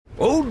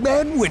Old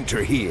Man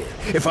Winter here.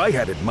 If I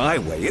had it my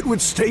way, it would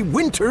stay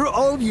winter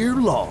all year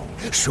long.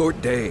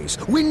 Short days,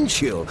 wind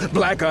chill,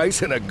 black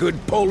ice, and a good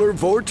polar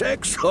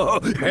vortex.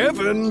 Oh,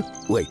 heaven!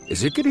 Wait,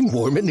 is it getting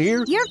warm in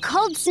here? Your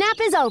cold snap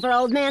is over,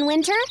 Old Man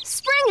Winter.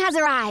 Spring has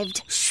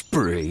arrived.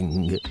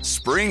 Spring.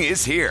 Spring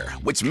is here,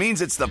 which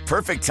means it's the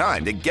perfect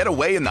time to get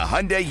away in the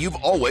Hyundai you've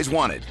always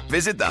wanted.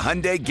 Visit the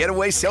Hyundai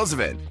Getaway Sales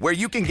Event, where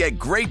you can get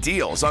great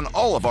deals on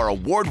all of our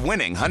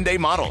award-winning Hyundai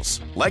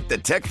models, like the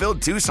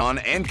tech-filled Tucson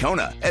and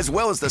Kona, as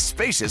well as the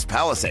spacious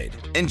Palisade.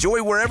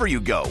 Enjoy wherever you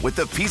go with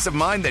the peace of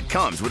mind that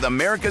comes with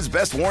America's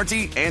best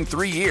warranty and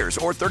 3 years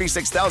or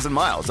 36,000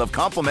 miles of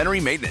complimentary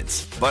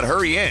maintenance. But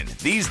hurry in,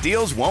 these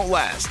deals won't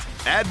last.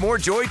 Add more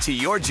joy to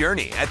your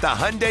journey at the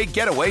Hyundai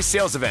Getaway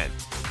Sales Event.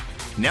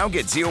 Now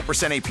get 0%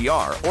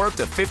 APR or up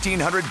to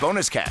 $1,500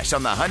 bonus cash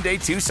on the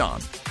Hyundai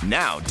Tucson.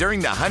 Now,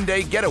 during the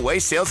Hyundai Getaway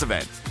Sales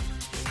Event.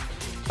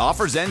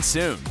 Offers end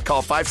soon.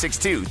 Call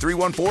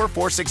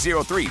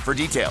 562-314-4603 for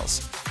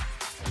details.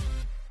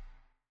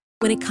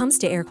 When it comes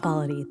to air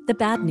quality, the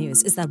bad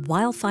news is that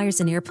wildfires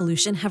and air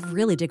pollution have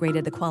really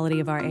degraded the quality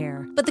of our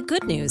air. But the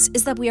good news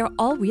is that we are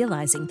all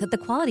realizing that the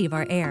quality of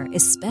our air,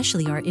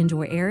 especially our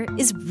indoor air,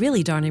 is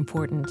really darn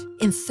important.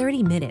 In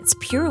 30 minutes,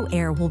 Puro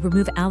Air will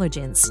remove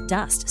allergens,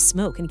 dust,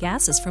 smoke, and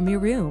gases from your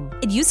room.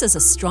 It uses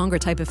a stronger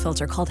type of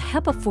filter called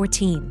HEPA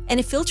 14, and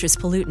it filters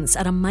pollutants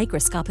at a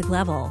microscopic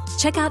level.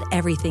 Check out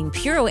everything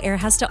Puro Air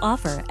has to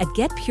offer at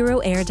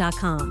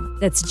getpuroair.com.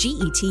 That's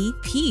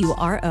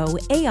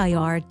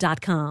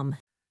GetPuroAir.com.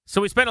 So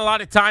we spent a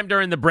lot of time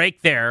during the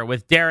break there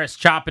with Darius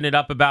chopping it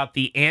up about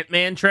the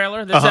Ant-Man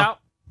trailer that's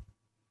out.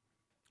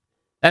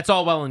 That's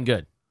all well and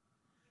good.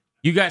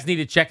 You guys need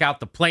to check out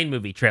the Plane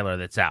movie trailer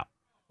that's out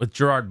with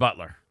Gerard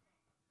Butler.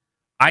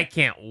 I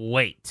can't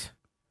wait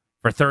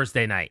for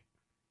Thursday night.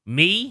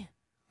 Me,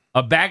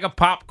 a bag of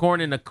popcorn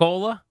and a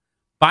cola,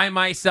 by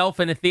myself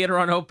in a theater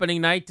on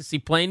opening night to see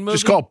Plane movie.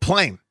 Just called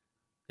Plane.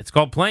 It's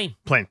called Plane.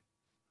 Plane.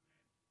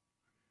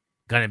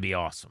 Gonna be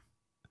awesome.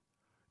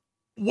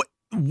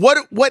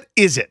 What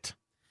is it?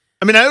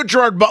 I mean, I know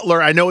Gerard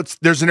Butler. I know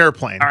there's an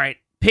airplane. All right.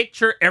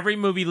 Picture every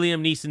movie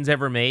Liam Neeson's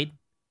ever made,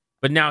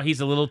 but now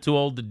he's a little too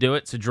old to do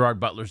it, so Gerard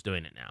Butler's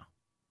doing it now.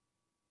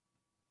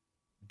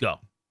 Go.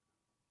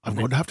 I'm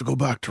going to have to go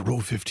back to row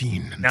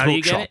 15 and now throat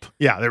you get chop. it?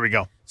 Yeah, there we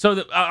go.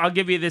 So I'll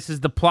give you this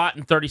is the plot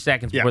in 30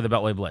 seconds before the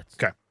Beltway Blitz.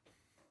 Okay.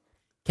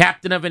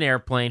 Captain of an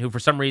airplane who for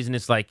some reason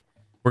is like,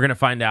 we're going to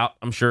find out,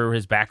 I'm sure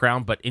his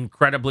background, but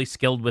incredibly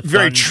skilled with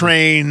very guns,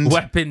 trained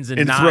weapons and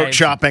in knives, throat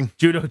chopping,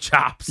 judo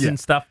chops and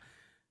stuff.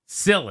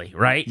 Silly,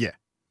 right? Yeah.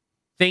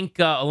 Think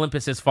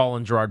Olympus Has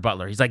Fallen Gerard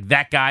Butler. He's like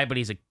that guy, but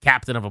he's a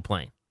captain of a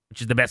plane, which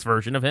is the best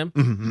version of him.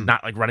 Mm-hmm.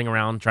 Not like running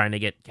around trying to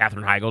get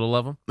Katherine Heigl to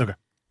love him. Okay.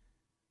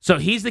 So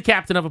he's the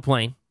captain of a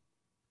plane.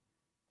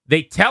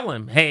 They tell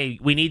him, hey,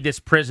 we need this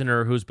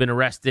prisoner who's been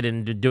arrested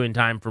and doing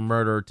time for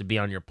murder to be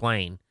on your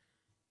plane.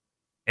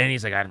 And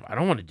he's like, I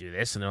don't want to do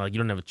this. And they're like, you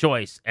don't have a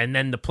choice. And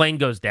then the plane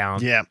goes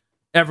down. Yeah.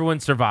 Everyone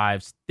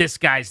survives. This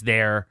guy's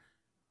there.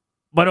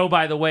 But, oh,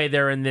 by the way,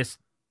 they're in this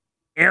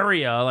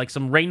area, like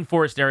some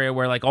rainforest area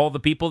where, like, all the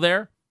people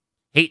there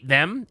hate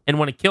them and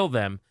want to kill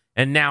them.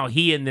 And now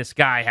he and this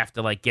guy have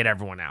to, like, get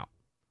everyone out.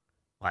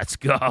 Let's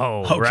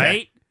go,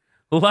 right?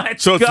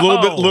 Let's go. So it's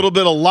a little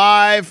bit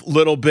alive,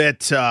 little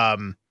bit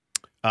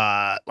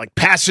like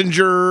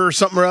Passenger or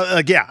something.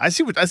 Like, yeah, I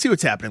see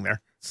what's happening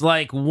there. It's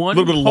like one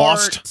little bit part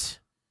Lost.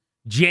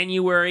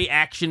 January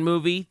action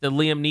movie, the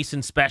Liam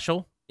Neeson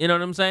special. You know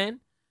what I'm saying?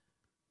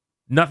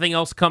 Nothing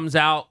else comes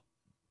out.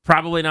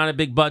 Probably not a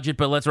big budget,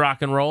 but let's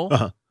rock and roll.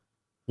 Uh-huh.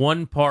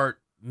 One part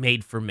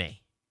made for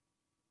me.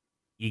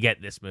 You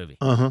get this movie.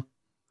 Uh-huh.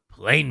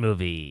 Plane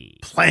movie.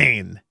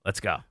 Plane. Let's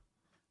go.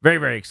 Very,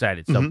 very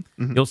excited. So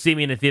you'll see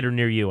me in a theater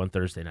near you on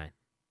Thursday night.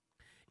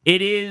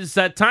 It is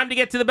time to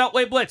get to the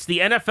Beltway Blitz. The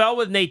NFL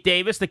with Nate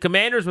Davis. The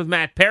Commanders with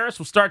Matt Paras.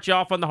 We'll start you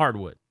off on the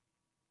hardwood.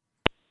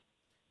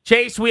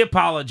 Chase, we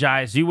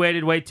apologize. You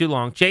waited way too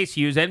long. Chase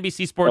Hughes,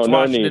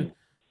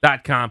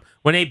 NBCSportsWashington.com.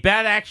 When a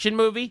bad action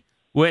movie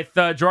with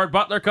Gerard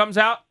Butler comes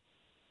out,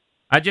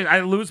 I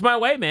lose my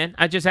way, man.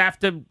 I just have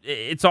to,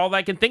 it's all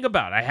I can think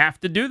about. I have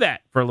to do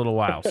that for a little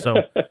while.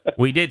 So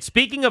we did.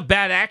 Speaking of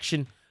bad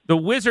action, the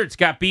Wizards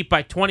got beat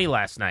by 20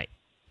 last night.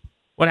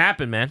 What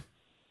happened, man?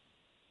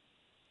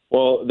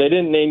 Well, they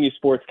didn't name you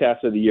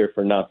Sportscaster of the Year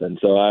for nothing,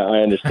 so I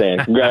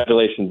understand.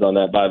 Congratulations on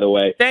that, by the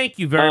way. Thank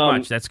you very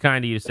much. That's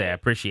kind of you to say. I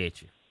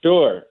appreciate you.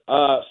 Sure.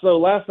 So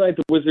last night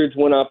the Wizards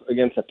went up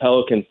against a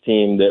Pelicans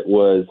team that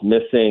was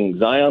missing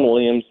Zion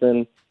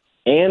Williamson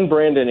and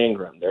Brandon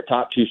Ingram, their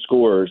top two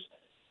scorers,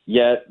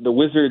 yet the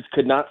Wizards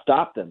could not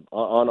stop them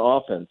on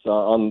offense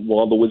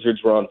while the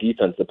Wizards were on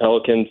defense. The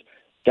Pelicans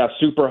got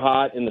super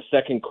hot in the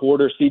second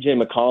quarter. C.J.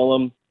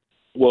 McCollum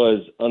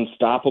was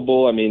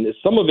unstoppable. I mean,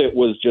 some of it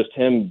was just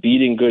him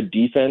beating good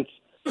defense,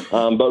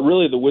 but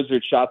really the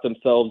Wizards shot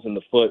themselves in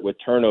the foot with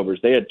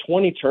turnovers. They had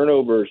 20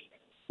 turnovers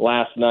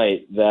last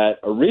night that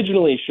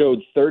originally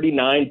showed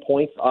 39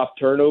 points off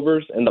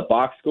turnovers in the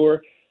box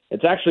score.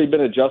 It's actually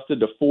been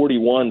adjusted to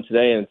 41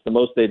 today, and it's the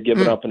most they've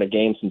given up in a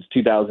game since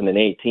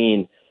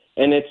 2018.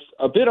 And it's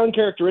a bit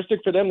uncharacteristic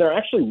for them. They're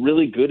actually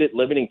really good at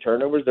limiting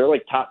turnovers. They're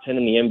like top 10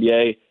 in the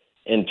NBA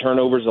in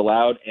turnovers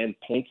allowed and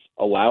points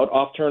allowed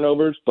off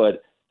turnovers.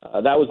 But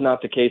that was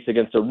not the case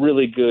against a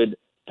really good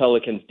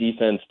Pelicans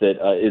defense that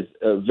is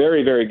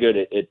very, very good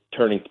at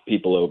turning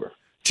people over.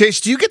 Chase,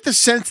 do you get the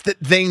sense that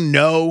they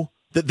know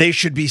that they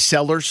should be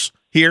sellers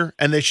here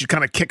and they should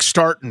kind of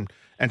kickstart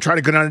and try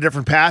to go down a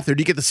different path? Or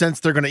do you get the sense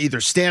they're going to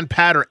either stand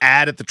pat or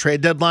add at the trade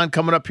deadline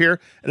coming up here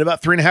in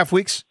about 3.5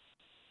 weeks?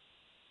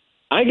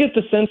 I get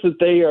the sense that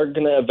they are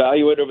going to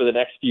evaluate over the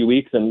next few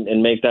weeks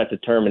and make that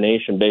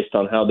determination based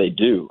on how they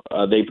do.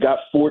 They've got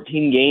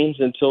 14 games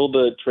until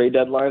the trade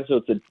deadline, so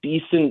it's a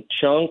decent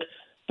chunk,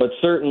 but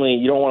certainly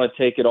you don't want to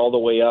take it all the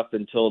way up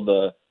until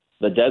the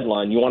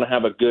deadline. You want to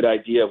have a good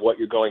idea of what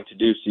you're going to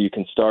do so you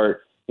can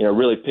start,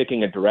 really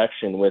picking a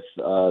direction with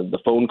the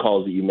phone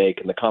calls that you make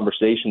and the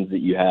conversations that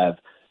you have.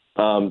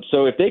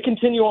 So if they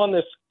continue on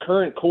this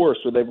current course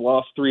where they've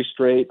lost 3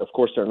 straight, of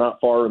course they're not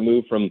far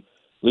removed from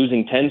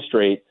losing 10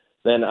 straight,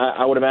 then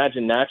I would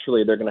imagine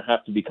naturally they're going to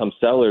have to become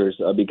sellers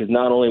because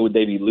not only would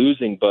they be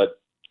losing, but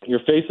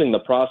you're facing the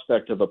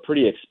prospect of a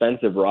pretty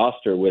expensive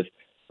roster with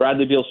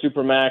Bradley Beal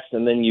Supermax,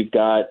 and then you've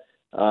got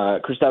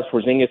Kristaps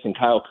Porzingis and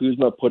Kyle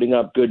Kuzma putting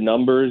up good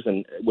numbers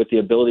and with the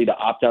ability to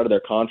opt out of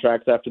their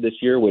contracts after this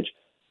year, which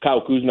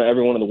Kyle Kuzma,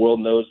 everyone in the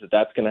world knows that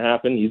that's going to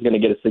happen. He's going to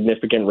get a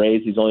significant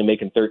raise. He's only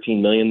making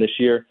 $13 million this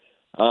year.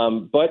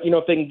 But,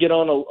 if they can get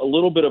on a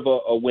little bit of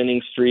a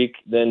winning streak,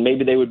 then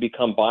maybe they would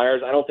become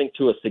buyers. I don't think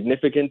to a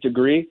significant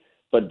degree,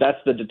 but that's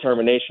the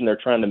determination they're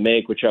trying to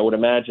make, which I would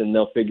imagine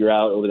they'll figure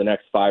out over the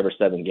next 5 or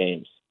 7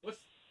 games.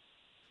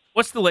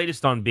 What's the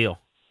latest on Beal?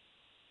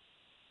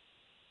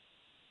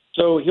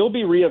 So he'll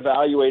be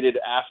reevaluated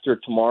after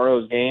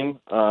tomorrow's game.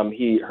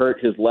 He hurt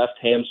his left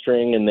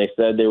hamstring, and they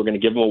said they were going to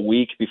give him a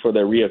week before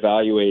they're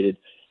reevaluated.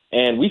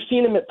 And we've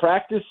seen him at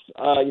practice,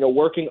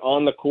 working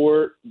on the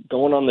court,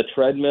 going on the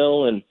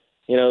treadmill, and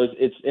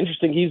it's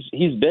interesting.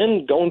 He's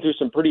been going through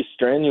some pretty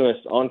strenuous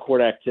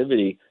on-court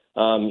activity.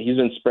 He's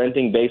been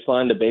sprinting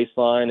baseline to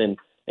baseline, and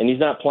he's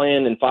not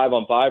playing in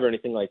 5-on-5 or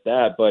anything like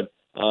that. But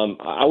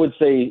I would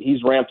say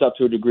he's ramped up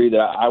to a degree that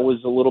I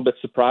was a little bit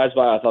surprised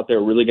by. I thought they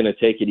were really going to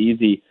take it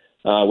easy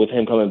with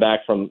him coming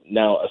back from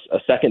now a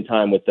second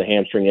time with the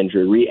hamstring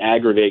injury,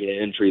 re-aggravating an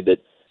injury that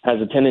has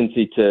a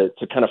tendency to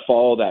kind of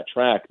follow that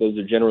track. Those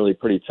are generally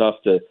pretty tough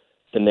to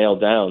nail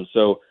down.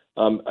 So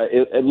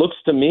it looks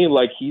to me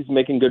like he's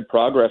making good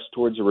progress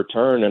towards a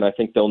return, and I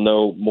think they'll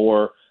know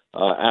more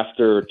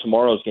after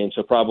tomorrow's game,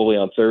 so probably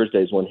on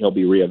Thursdays when he'll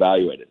be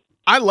reevaluated.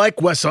 I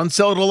like Wes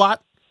Unseld a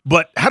lot,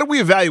 but how do we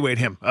evaluate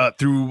him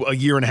through a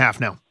year and a half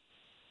now?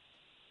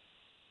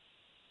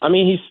 I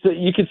mean,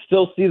 you could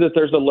still see that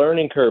there's a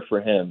learning curve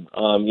for him.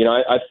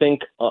 I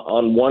think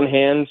on one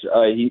hand,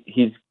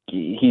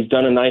 he's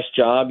done a nice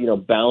job,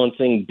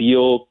 balancing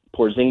Beal,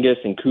 Porzingis,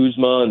 and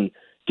Kuzma and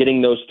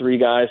getting those 3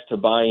 guys to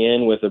buy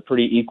in with a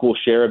pretty equal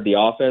share of the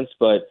offense.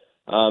 But,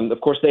 of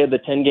course, they had the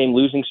 10-game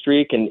losing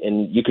streak,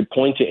 and you could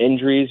point to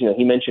injuries.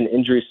 He mentioned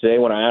injuries today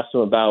when I asked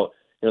him about,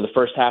 the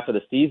first half of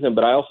the season.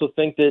 But I also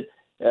think that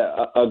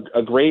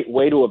a great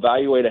way to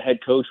evaluate a head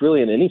coach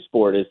really in any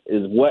sport is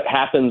what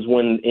happens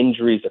when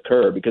injuries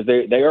occur, because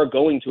they are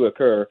going to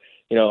occur.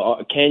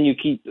 Can you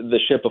keep the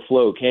ship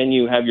afloat? Can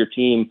you have your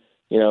team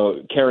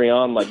carry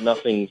on like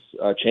nothing's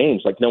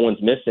changed, like no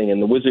one's missing?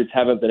 And the Wizards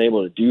haven't been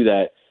able to do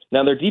that.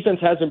 Now, their defense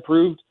has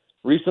improved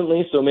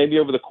recently, so maybe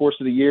over the course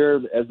of the year,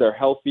 as they're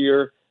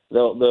healthier,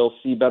 they'll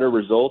see better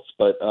results.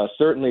 But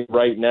certainly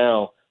right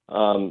now,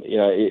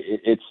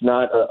 it's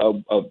not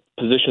a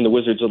position the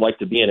Wizards would like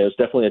to be in. It was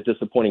definitely a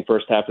disappointing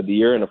first half of the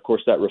year, and of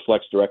course that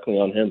reflects directly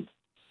on him.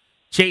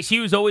 Chase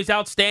Hughes, always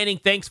outstanding.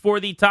 Thanks for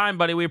the time,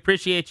 buddy. We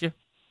appreciate you.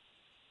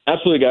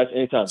 Absolutely, guys.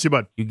 Anytime. See you,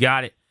 bud. You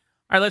got it.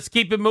 All right, let's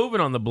keep it moving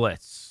on the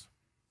Blitz.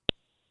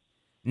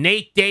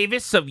 Nate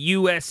Davis of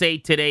USA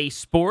Today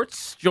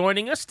Sports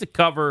joining us to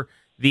cover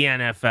the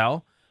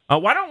NFL.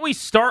 Why don't we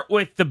start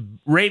with the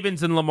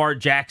Ravens and Lamar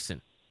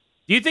Jackson?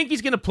 Do you think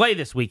he's going to play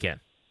this weekend?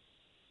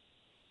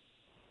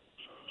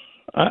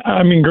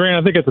 I mean,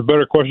 Grant, I think it's a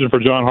better question for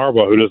John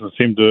Harbaugh, who doesn't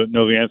seem to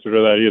know the answer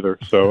to that either.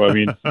 So, I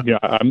mean, yeah,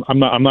 I'm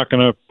not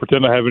going to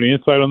pretend I have any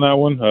insight on that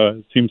one.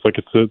 It seems like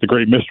it's the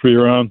great mystery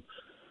around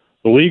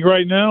the league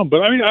right now.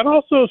 But I mean, I'd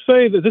also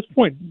say that at this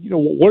point,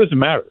 what does it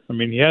matter? I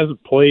mean, he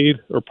hasn't played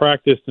or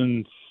practiced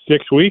in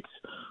 6 weeks,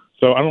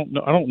 so I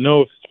don't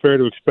know if it's fair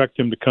to expect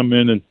him to come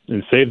in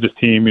and save this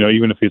team.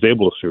 Even if he's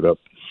able to suit up.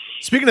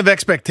 Speaking of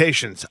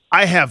expectations,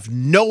 I have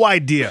no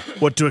idea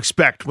what to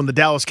expect when the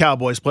Dallas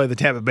Cowboys play the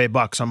Tampa Bay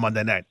Bucks on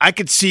Monday night. I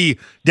could see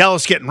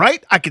Dallas getting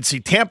right. I could see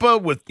Tampa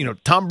with,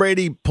 Tom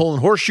Brady pulling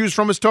horseshoes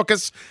from his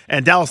tuchus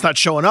and Dallas not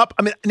showing up.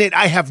 I mean, Nate,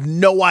 I have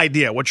no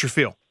idea. What's your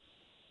feel?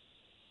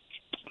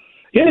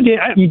 Yeah,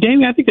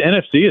 Danny, I think the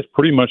NFC is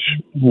pretty much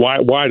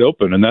wide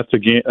open, and that's a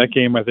game. That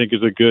game, I think,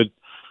 is a good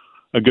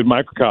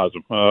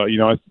microcosm. I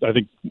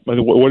think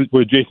what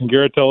did Jason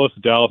Garrett tell us?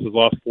 Dallas has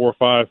lost 4 or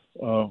 5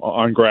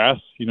 on grass.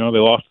 They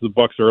lost to the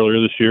Bucs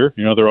earlier this year.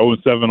 They're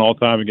 0-7 all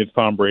time against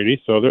Tom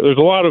Brady. So there's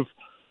a lot of,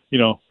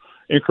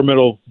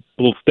 incremental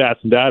little stats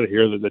and data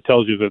here that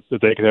tells you that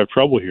they could have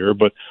trouble here.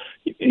 But,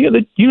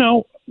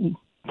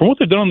 from what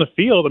they've done on the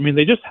field, I mean,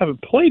 they just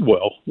haven't played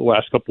well the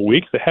last couple of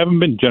weeks. They haven't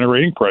been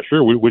generating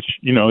pressure, which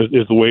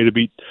is the way to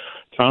beat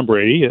Tom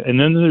Brady. And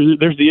then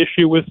there's the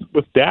issue with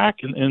Dak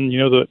and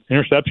the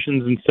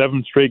interceptions in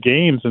 7 straight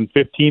games and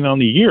 15 on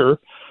the year,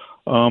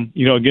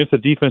 against a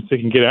defense that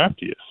can get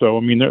after you. So,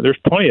 I mean, there's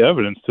plenty of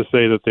evidence to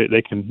say that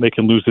they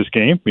can lose this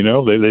game.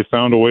 They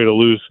found a way to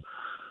lose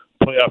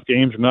playoff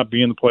games and not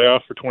be in the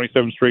playoffs for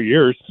 27 straight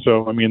years.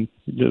 So, I mean,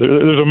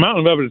 there's a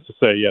mountain of evidence to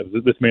say, yeah,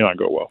 this may not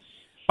go well.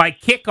 By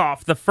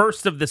kickoff, the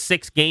first of the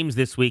 6 games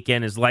this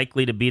weekend is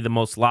likely to be the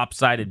most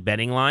lopsided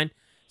betting line.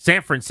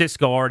 San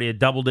Francisco already a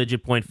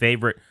double-digit point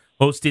favorite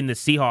hosting the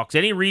Seahawks.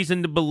 Any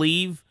reason to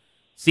believe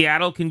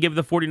Seattle can give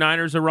the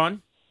 49ers a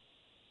run?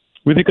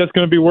 We think that's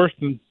going to be worse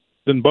than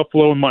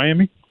Buffalo and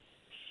Miami?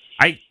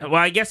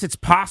 I guess it's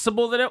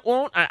possible that it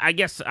won't. I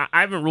guess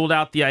I haven't ruled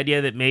out the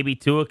idea that maybe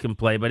Tua can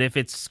play, but if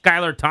it's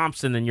Skylar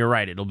Thompson, then you're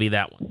right. It'll be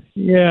that one.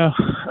 Yeah.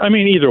 I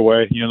mean, either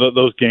way,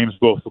 those games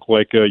both look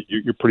like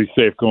you're pretty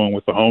safe going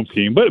with the home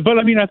team. But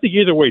I mean, I think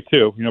either way,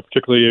 too,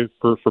 particularly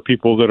for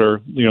people that are,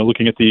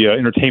 looking at the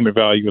entertainment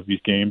value of these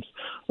games.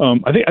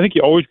 I think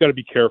you always got to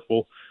be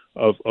careful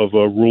of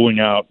ruling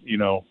out,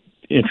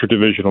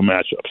 intra-divisional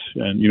matchups.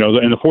 And,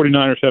 and the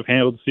 49ers have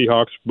handled the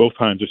Seahawks both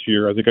times this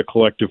year. I think a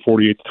collective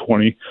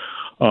 48-20.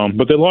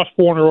 But they lost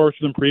 4 in a row to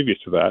them previous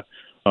to that.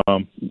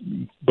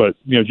 But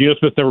Geno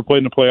Smith never played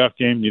in a playoff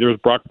game. Neither has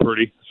Brock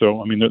Purdy.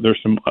 So, I mean,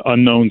 there's some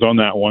unknowns on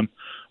that one.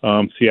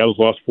 Seattle's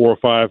lost 4 or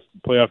 5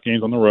 playoff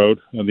games on the road.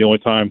 And the only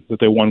time that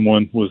they won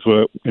one was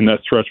in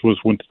that stretch was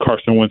when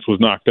Carson Wentz was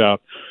knocked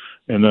out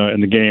in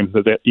the game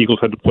that the Eagles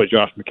had to play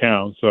Josh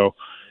McCown. So,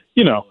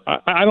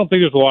 I don't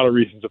think there's a lot of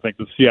reasons to think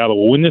that Seattle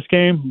will win this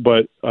game,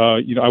 but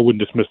I wouldn't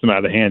dismiss them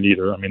out of hand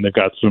either. I mean, they've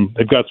got some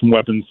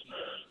weapons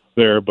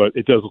there, but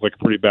it does look like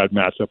a pretty bad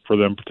matchup for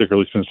them,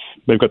 particularly since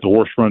they've got the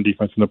worst run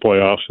defense in the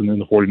playoffs, and then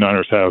the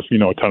 49ers have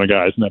a ton of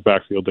guys in that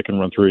backfield that can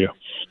run through you.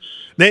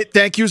 Nate,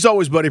 thank you as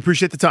always, buddy.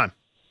 Appreciate the time.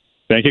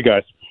 Thank you,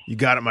 guys. You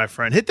got it, my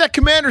friend. Hit that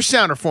Commander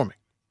sounder for me.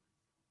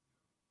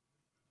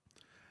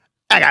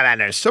 I got that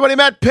there. Somebody,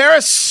 Matt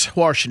Paras,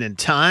 Washington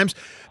Times.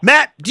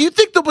 Matt, do you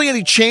think there'll be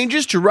any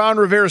changes to Ron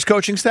Rivera's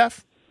coaching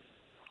staff?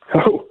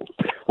 Oh,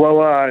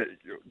 well,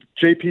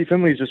 J.P.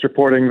 Finley's just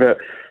reporting that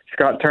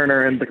Scott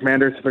Turner and the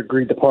Commanders have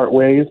agreed to part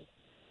ways.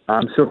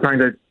 I'm still trying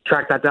to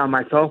track that down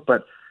myself,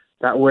 but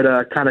that would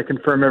kind of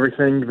confirm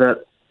everything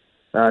that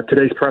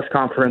today's press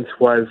conference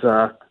was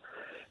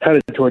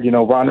headed toward.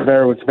 Ron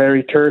Rivera was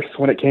very terse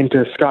when it came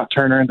to Scott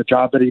Turner and the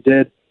job that he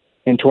did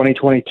in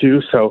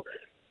 2022. So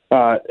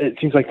it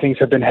seems like things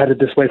have been headed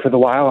this way for a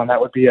while, and that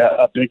would be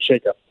a big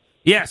shakeup.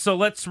 Yeah, so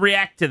let's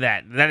react to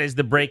that. That is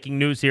the breaking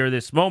news here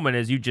this moment,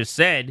 as you just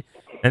said,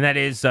 and that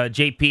is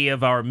JP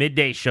of our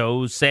midday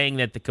shows saying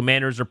that the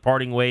Commanders are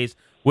parting ways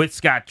with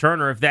Scott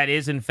Turner. If that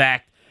is, in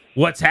fact,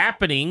 what's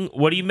happening,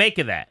 what do you make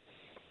of that?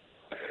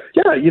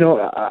 Yeah,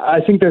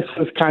 I think this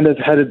is kind of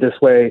headed this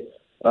way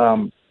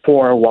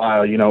for a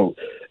while.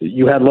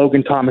 You had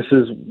Logan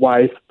Thomas's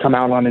wife come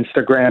out on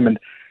Instagram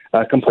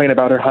and complain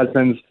about her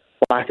husband's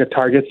lack of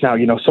targets. Now,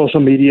 social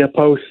media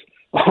posts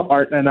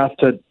aren't enough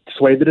to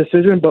sway the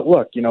decision. But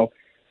look,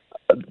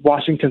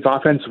 Washington's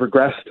offense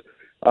regressed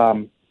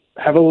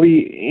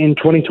heavily in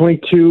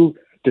 2022,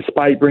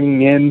 despite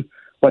bringing in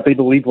what they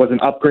believed was an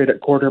upgrade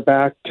at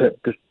quarterback,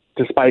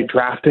 despite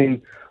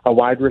drafting a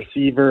wide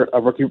receiver,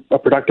 a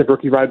productive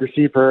rookie wide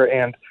receiver,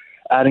 and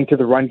adding to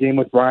the run game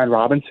with Brian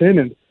Robinson.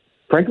 And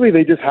frankly,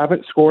 they just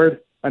haven't scored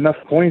enough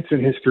points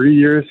in his 3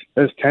 years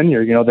as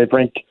tenure. They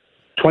rank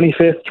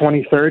 25th,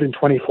 23rd, and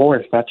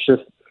 24th. That's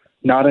just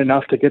not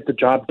enough to get the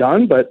job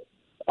done, but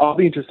I'll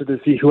be interested to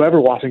see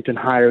whoever Washington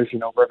hires.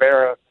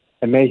 Rivera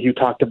and Mayhew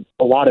talked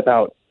a lot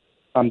about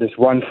this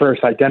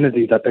run-first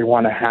identity that they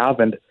want to have,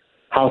 and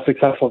how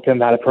successful can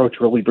that approach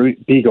really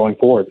be going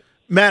forward.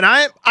 Man,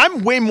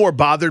 I'm way more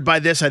bothered by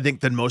this, I think,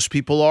 than most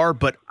people are,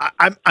 but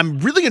I'm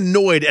really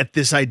annoyed at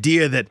this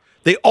idea that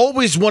they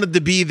always wanted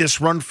to be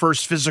this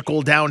run-first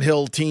physical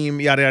downhill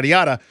team, yada, yada,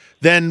 yada.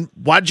 Then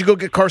why did you go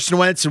get Carson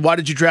Wentz, and why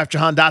did you draft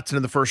Jahan Dotson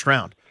in the first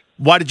round?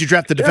 Why did you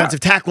draft the defensive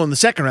tackle in the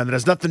second round that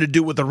has nothing to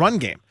do with the run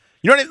game?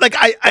 You know what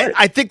I mean?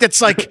 I think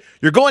that's like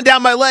you're going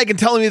down my leg and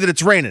telling me that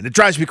it's raining. It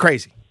drives me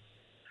crazy.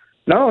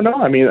 No.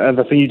 I mean,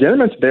 the thing you didn't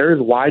mention there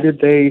is why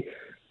did they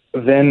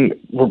then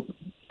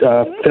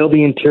fill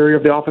the interior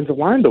of the offensive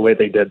line the way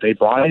they did? They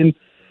brought in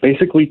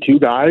basically 2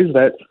 guys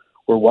that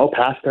were well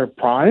past their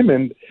prime,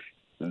 and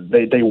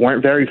they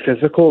weren't very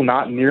physical,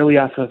 not nearly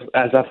as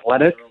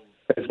athletic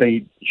as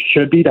they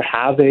should be to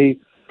have a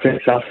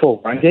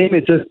successful run game.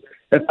 It just,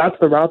 if that's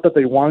the route that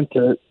they want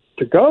to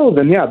go,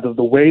 then yeah,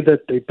 the way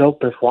that they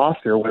built this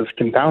roster was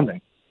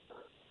confounding.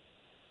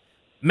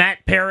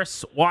 Matt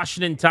Paras,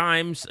 Washington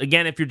Times.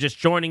 Again, if you're just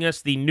joining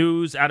us, the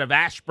news out of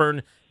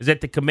Ashburn is that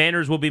the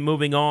Commanders will be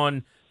moving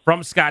on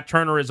from Scott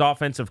Turner as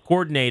offensive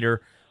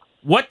coordinator.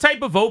 What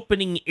type of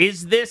opening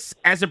is this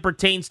as it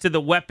pertains to the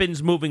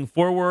weapons moving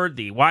forward,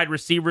 the wide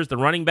receivers, the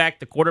running back,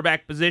 the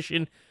quarterback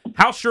position?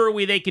 How sure are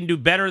we they can do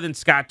better than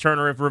Scott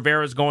Turner if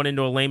Rivera's going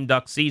into a lame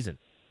duck season?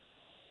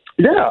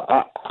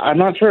 Yeah, I'm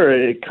not sure.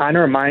 It kind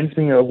of reminds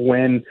me of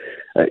when,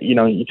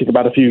 you think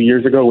about a few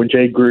years ago when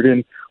Jay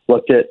Gruden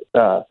looked at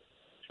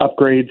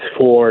upgrades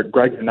for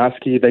Greg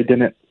Minuski. They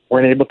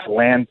weren't able to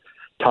land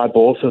Todd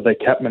Bowles, so they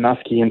kept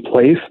Minuski in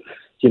place.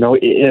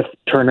 If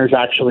Turner's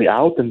actually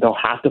out, then they'll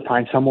have to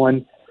find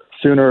someone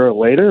sooner or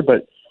later.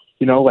 But,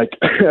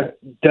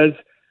 does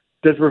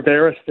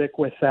Rivera stick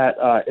with that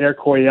Air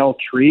Coryell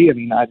tree? I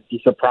mean, I'd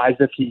be surprised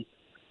if he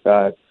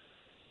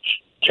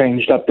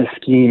changed up the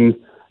scheme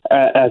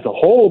as a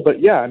whole.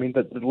 But, yeah, I mean,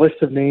 the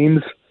list of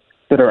names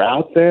that are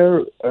out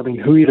there, I mean,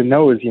 who even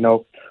knows?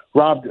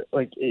 Rob,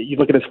 you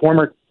look at his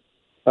former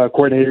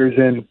coordinators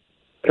in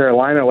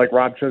Carolina, like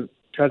Rob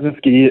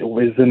Chesniski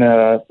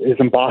is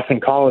in Boston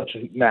College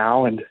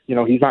now, and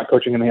he's not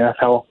coaching in the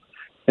NFL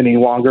any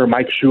longer.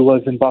 Mike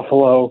Shula's in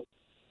Buffalo.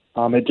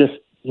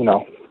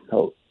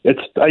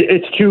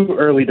 It's too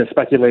early to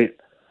speculate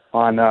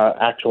on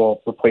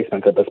actual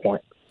replacements at this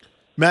point.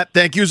 Matt,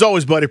 thank you as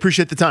always, buddy.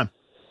 Appreciate the time.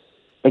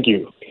 Thank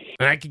you.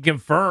 And I can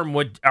confirm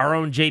what our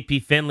own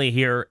JP Finley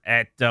here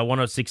at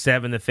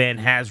 106.7 The Fan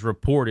has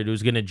reported,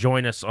 who's going to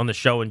join us on the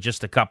show in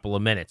just a couple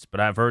of minutes. But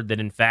I've heard that,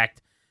 in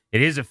fact,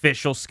 it is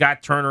official.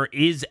 Scott Turner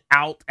is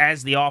out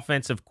as the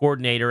offensive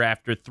coordinator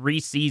after 3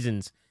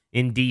 seasons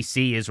in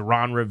D.C. as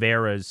Ron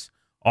Rivera's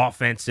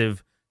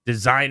offensive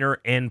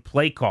designer and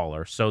play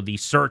caller. So the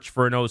search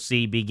for an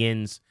OC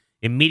begins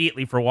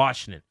immediately for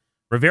Washington.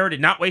 Rivera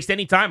did not waste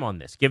any time on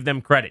this. Give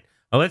them credit.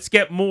 Now let's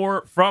get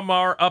more from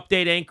our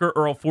update anchor,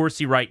 Earl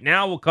Forsey, right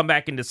now. We'll come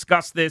back and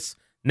discuss this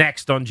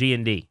next on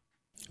G&D.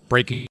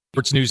 Breaking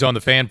sports news on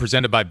The Fan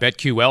presented by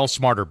BetQL.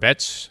 Smarter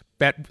bets.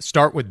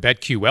 Start with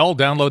BetQL.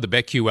 Download the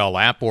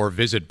BetQL app or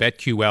visit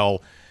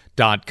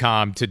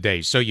BetQL.com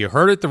today. So you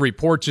heard it, the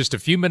report just a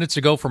few minutes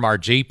ago from our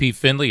JP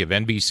Finley of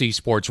NBC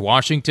Sports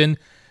Washington,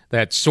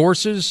 that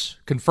sources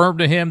confirmed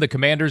to him the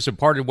Commanders have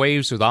parted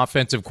ways with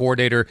offensive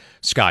coordinator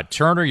Scott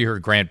Turner. You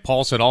heard Grant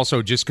Paulson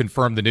also just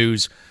confirmed the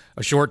news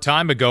a short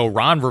time ago.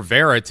 Ron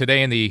Rivera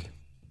today in the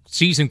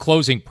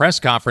season-closing press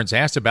conference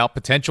asked about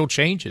potential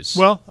changes.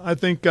 Well, I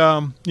think,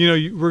 we're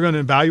going to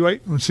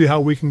evaluate and see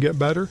how we can get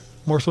better.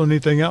 More so than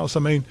anything else. I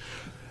mean,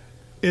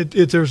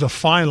 there's a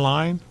fine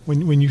line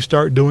when you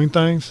start doing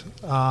things.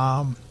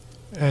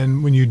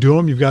 And when you do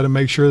them, you've got to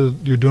make sure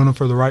that you're doing them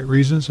for the right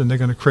reasons, and they're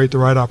going to create the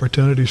right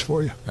opportunities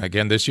for you.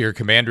 Again, this year,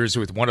 Commanders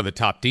with one of the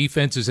top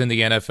defenses in the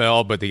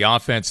NFL, but the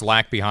offense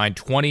lagged behind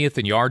 20th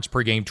in yards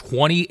per game,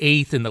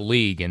 28th in the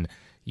league in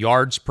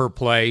yards per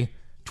play,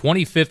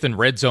 25th in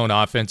red zone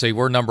offense. They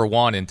were number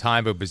 1 in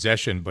time of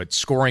possession, but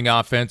scoring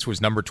offense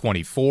was number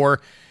 24.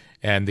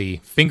 And the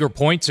finger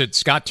points at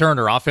Scott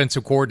Turner,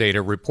 offensive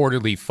coordinator,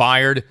 reportedly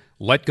fired,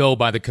 let go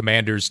by the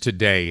Commanders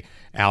today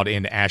out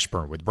in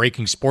Ashburn. With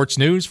breaking sports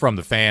news from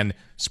the Fan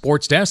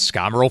Sports Desk,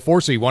 I'm Earl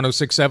Forsey,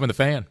 106.7 The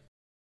Fan.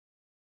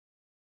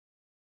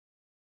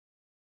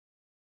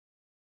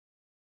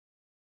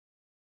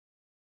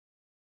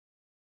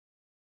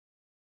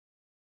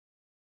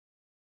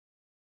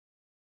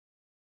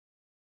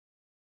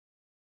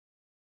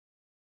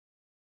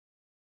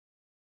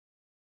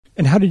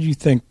 And how did you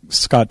think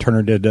Scott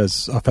Turner did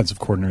as offensive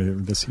coordinator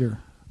this year?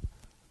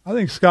 I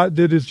think Scott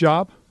did his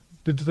job,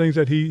 did the things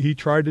that he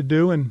tried to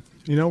do, and,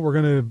 we're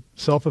going to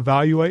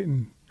self-evaluate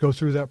and go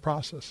through that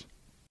process.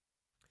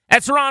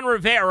 That's Ron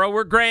Rivera.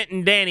 We're Grant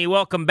and Danny.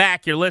 Welcome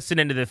back. You're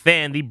listening to The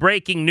Fan. The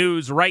breaking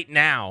news right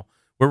now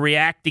we're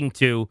reacting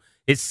to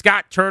is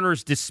Scott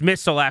Turner's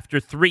dismissal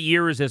after 3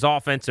 years as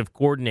offensive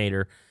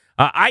coordinator.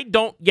 I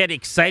don't get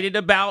excited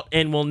about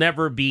and will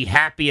never be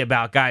happy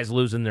about guys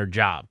losing their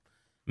job.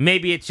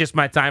 Maybe it's just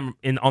my time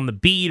on the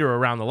beat or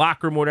around the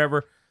locker room or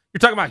whatever. You're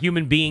talking about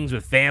human beings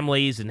with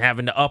families and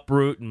having to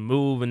uproot and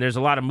move, and there's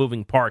a lot of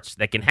moving parts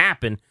that can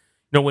happen,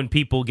 when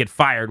people get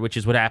fired, which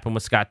is what happened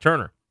with Scott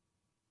Turner.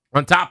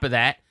 On top of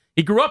that,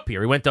 he grew up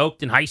here. He went to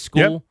Oakton High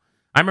School. Yep.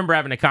 I remember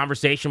having a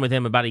conversation with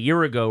him about a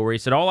year ago where he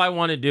said, all I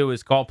want to do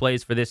is call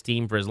plays for this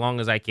team for as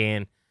long as I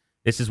can.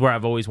 This is where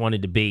I've always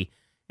wanted to be.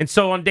 And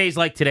so on days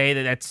like today,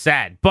 that's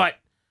sad. But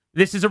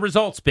this is a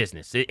results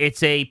business.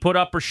 It's a put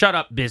up or shut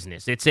up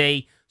business. It's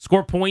a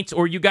score points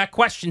or you got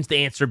questions to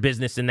answer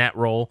business in that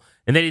role,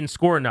 and they didn't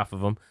score enough of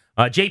them.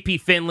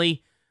 JP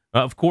Finley,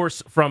 of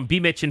course, from B.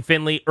 Mitch and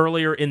Finley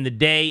earlier in the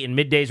day, in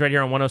middays right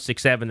here on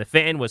 106.7. The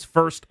Fan was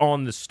first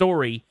on the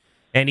story,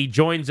 and he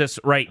joins us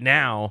right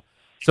now.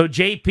 So,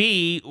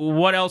 JP,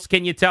 what else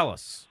can you tell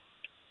us?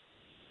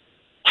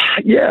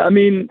 Yeah, I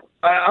mean,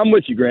 I'm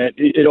with you, Grant.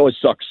 It always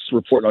sucks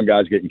reporting on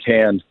guys getting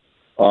canned.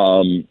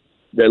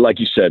 Like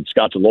you said,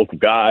 Scott's a local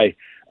guy.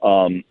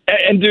 And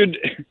dude,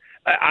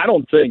 I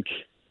don't think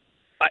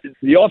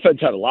the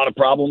offense had a lot of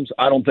problems.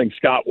 I don't think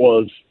Scott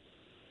was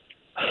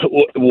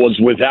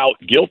without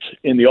guilt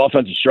in the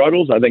offensive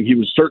struggles. I think he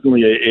was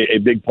certainly a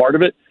big part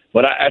of it.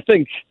 But I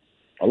think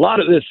a lot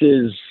of this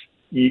is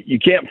you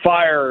can't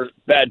fire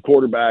bad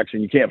quarterbacks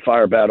and you can't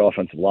fire bad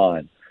offensive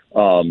line.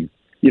 What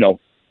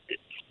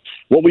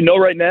we know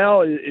right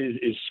now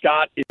is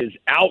Scott is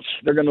out.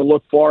 They're going to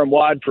look far and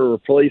wide for a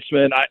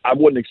replacement. I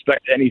wouldn't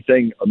expect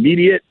anything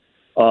immediate.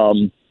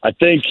 I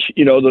think,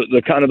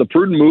 the kind of the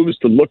prudent move is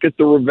to look at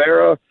the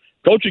Rivera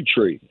coaching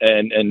tree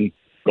and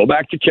go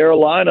back to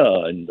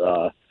Carolina. And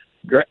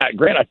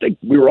Grant, I think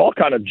we were all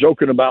kind of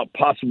joking about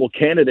possible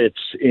candidates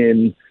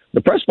in the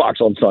press box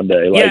on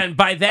Sunday. And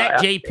by that,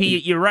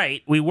 JP, you're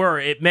right. We were.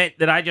 It meant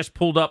that I just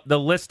pulled up the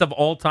list of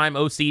all-time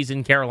OCs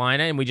in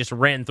Carolina, and we just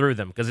ran through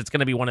them because it's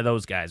going to be one of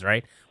those guys,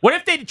 right? What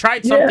if they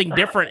tried something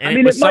different and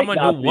it was someone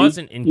who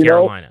wasn't in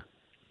Carolina?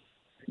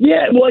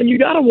 Yeah, well, and you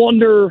got to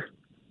wonder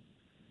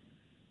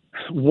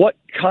what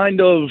kind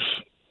of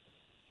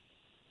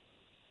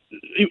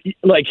it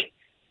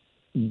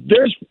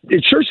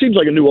sure seems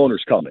like a new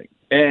owner's coming,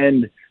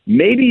 and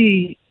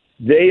maybe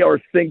they are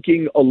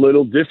thinking a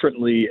little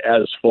differently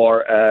as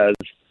far as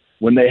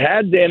when they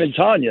had Dan and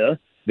Tanya,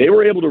 they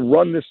were able to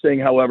run this thing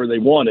however they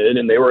wanted,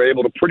 and they were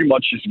able to pretty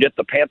much just get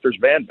the Panthers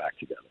band back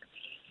together.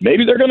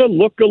 Maybe they're going to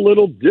look a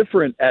little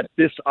different at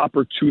this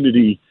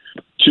opportunity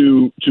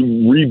to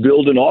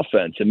rebuild an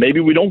offense, and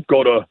maybe we don't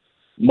go to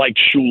Mike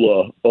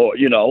Shula or,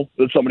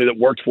 somebody that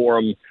worked for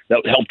him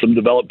that helped him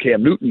develop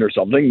Cam Newton or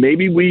something.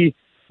 Maybe we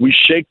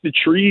shake the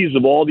trees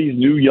of all these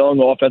new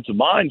young offensive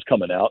minds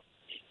coming out.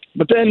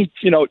 But then,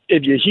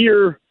 if you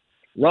hear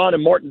Ron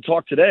and Martin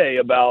talk today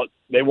about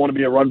they want to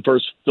be a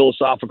run-first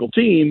philosophical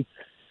team,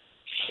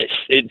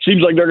 it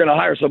seems like they're going to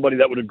hire somebody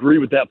that would agree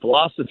with that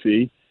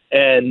philosophy.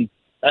 And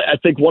I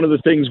think one of the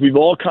things we've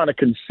all kind of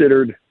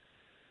considered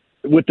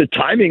with the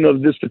timing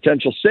of this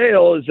potential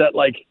sale is that,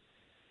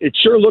 it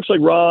sure looks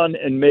like Ron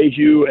and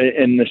Mayhew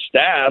and the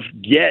staff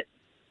get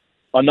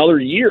another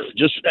year.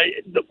 Just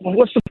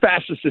what's the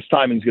fastest this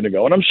timing's going to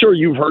go? And I'm sure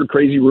you've heard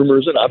crazy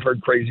rumors, and I've heard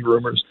crazy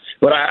rumors.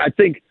 But I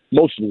think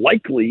most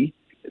likely,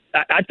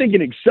 I think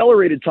an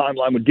accelerated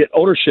timeline would get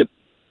ownership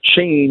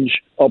change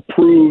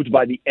approved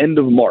by the end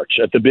of March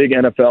at the big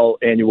NFL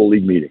annual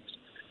league meetings.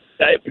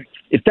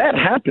 If that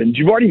happens,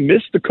 you've already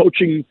missed the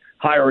coaching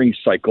hiring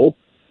cycle.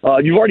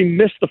 You've already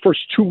missed the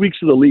first 2 weeks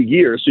of the league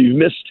year, so you've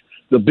missed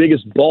the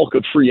biggest bulk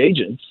of free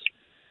agents.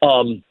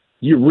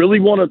 You really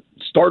want to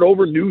start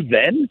over new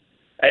then?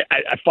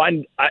 I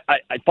find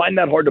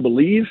that hard to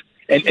believe.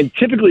 And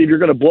typically, if you're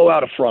going to blow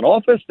out a front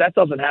office, that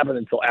doesn't happen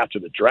until after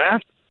the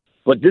draft.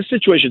 But this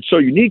situation is so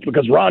unique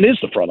because Ron is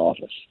the front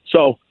office.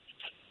 So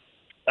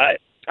I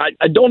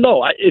don't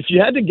know. If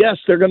you had to guess,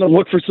 they're going to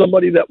look for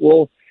somebody that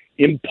will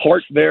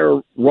impart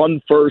their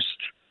run first,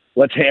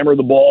 let's hammer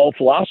the ball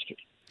philosophy.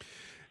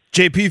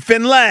 JP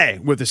Finlay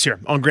with us here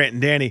on Grant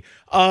and Danny.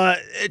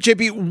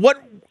 JP,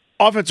 what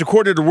offensive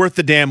coordinator worth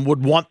the damn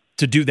would want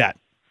to do that?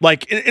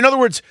 In other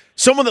words,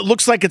 someone that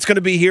looks like it's going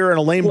to be here in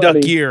a lame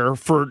duck year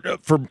for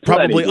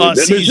probably a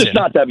season. There's just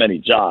not that many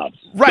jobs.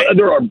 Right.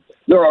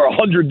 There are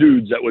 100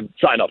 dudes that would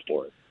sign up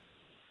for it.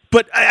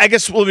 But I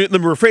guess let me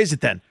rephrase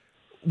it then.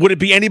 Would it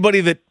be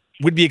anybody that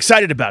would be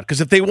excited about?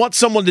 Because if they want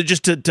someone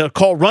to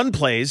call run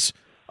plays,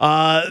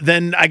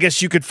 then I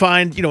guess you could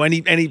find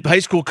any high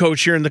school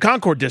coach here in the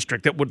Concord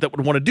district that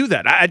would want to do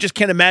that. I just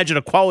can't imagine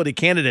a quality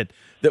candidate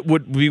that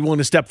would be willing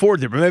to step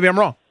forward there. But maybe I'm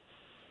wrong.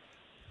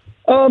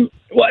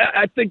 Well,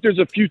 I think there's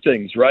a few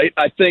things, right?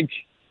 I think,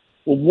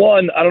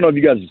 one, I don't know if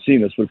you guys have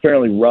seen this, but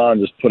apparently Ron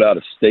just put out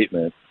a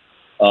statement.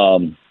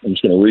 I'm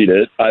just going to read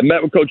it. I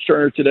met with Coach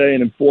Turner today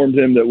and informed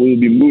him that we will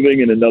be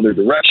moving in another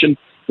direction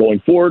going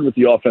forward with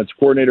the offensive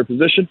coordinator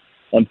position.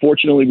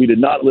 Unfortunately, we did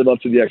not live up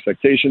to the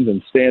expectations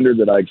and standard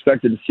that I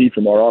expected to see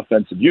from our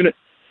offensive unit.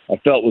 I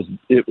felt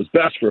it was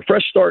best for a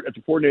fresh start at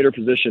the coordinator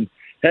position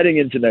heading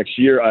into next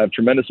year. I have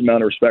tremendous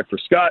amount of respect for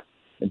Scott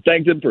and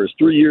thanked him for his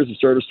 3 years of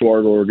service to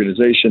our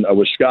organization. I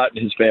wish Scott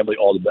and his family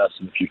all the best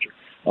in the future.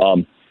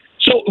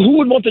 So who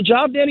would want the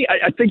job, Danny?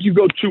 I think you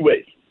go two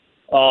ways.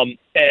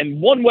 And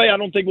one way I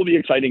don't think will be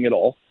exciting at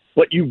all,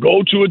 but you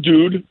go to a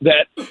dude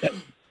that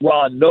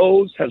Ron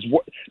knows has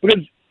worked.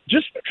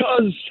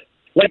 Because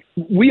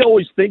we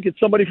always think it's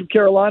somebody from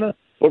Carolina,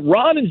 but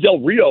Ron and Del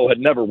Rio had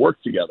never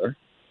worked together.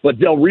 But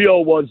Del Rio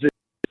was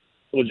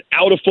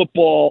out of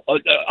football,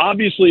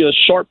 obviously a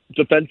sharp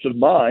defensive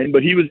mind,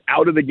 but he was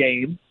out of the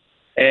game.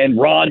 And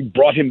Ron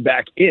brought him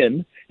back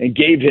in and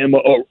gave him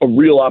a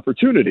real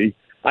opportunity.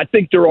 I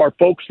think there are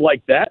folks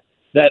like that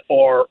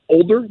are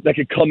older that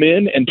could come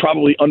in and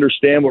probably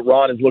understand what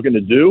Ron is looking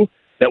to do,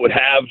 that would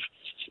have,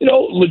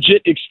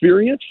 legit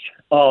experience.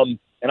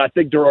 And I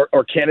think there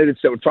are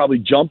candidates that would probably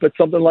jump at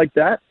something like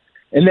that.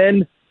 And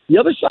then the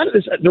other side of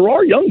this, there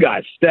are young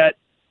guys that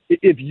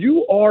if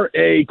you are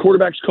a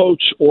quarterback's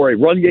coach or a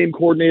run game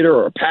coordinator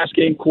or a pass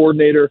game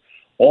coordinator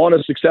on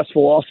a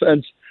successful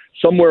offense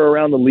somewhere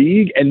around the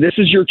league, and this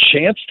is your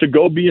chance to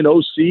go be an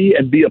OC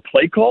and be a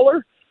play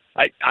caller,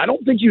 I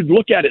don't think you'd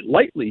look at it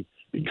lightly,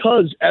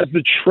 because as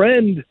the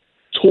trend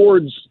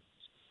towards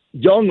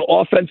young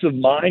offensive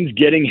minds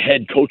getting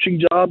head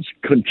coaching jobs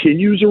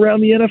continues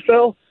around the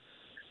NFL,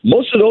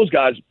 most of those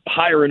guys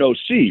hire an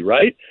OC,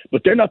 right?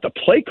 But they're not the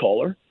play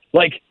caller.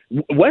 Like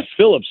Wes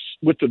Phillips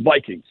with the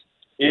Vikings,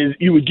 is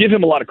you would give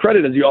him a lot of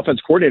credit as the offense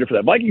coordinator for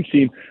that Vikings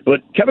team, but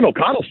Kevin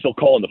O'Connell's still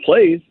calling the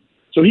plays.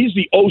 So he's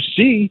the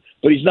OC,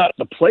 but he's not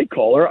the play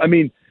caller. I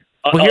mean,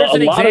 well, here's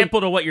an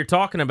example to what you're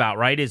talking about,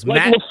 right? Is like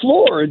Matt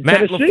LaFleur in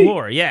Tennessee.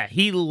 LaFleur, yeah.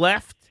 He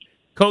left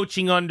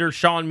coaching under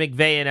Sean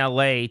McVay in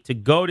L.A. to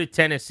go to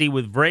Tennessee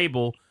with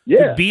Vrabel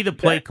to be the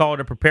play caller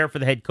to prepare for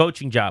the head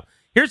coaching job.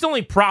 Here's the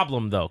only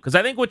problem, though, because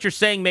I think what you're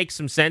saying makes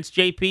some sense,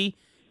 JP.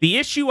 The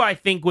issue, I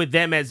think, with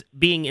them as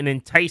being an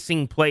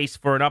enticing place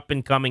for an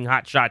up-and-coming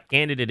hotshot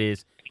candidate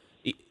is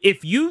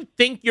if you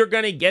think you're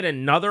going to get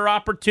another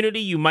opportunity,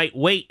 you might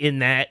wait in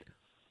that.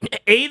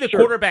 The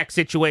quarterback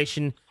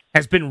situation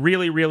has been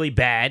really, really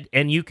bad,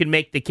 and you can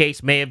make the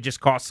case may have just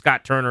cost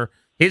Scott Turner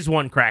his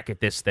one crack at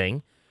this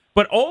thing.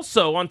 But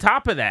also, on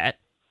top of that,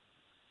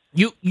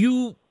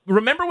 you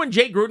remember when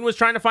Jay Gruden was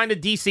trying to find a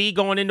DC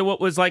going into what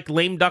was like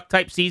lame duck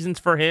type seasons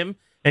for him,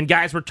 and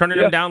guys were turning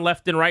him down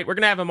left and right? We're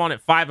going to have him on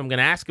at 5. I'm going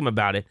to ask him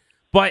about it.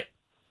 But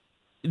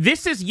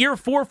this is year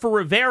 4 for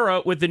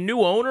Rivera with the new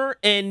owner,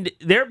 and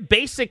they're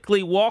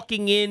basically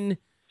walking in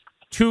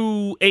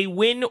to a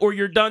win or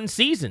you're done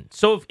season.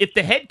 So if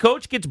the head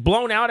coach gets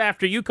blown out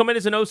after you come in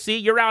as an OC,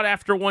 you're out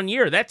after 1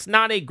 year. That's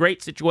not a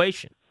great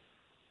situation.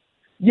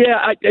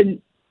 Yeah,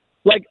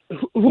 like,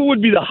 who would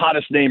be the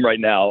hottest name right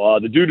now?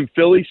 The dude in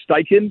Philly,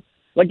 Steichen?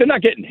 Like, they're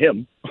not getting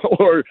him.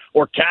 or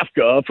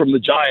Kafka from the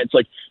Giants.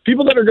 Like,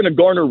 people that are going to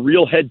garner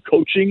real head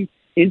coaching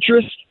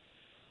interest,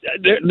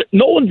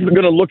 no one's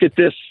going to look at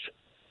this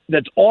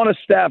that's on a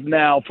staff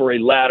now for a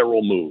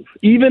lateral move.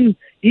 Even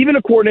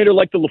a coordinator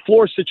like the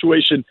LaFleur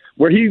situation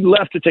where he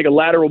left to take a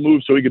lateral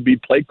move so he could be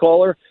play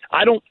caller,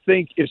 I don't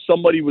think if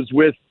somebody was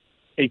with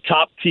a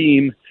top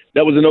team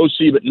that was an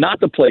OC but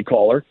not the play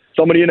caller,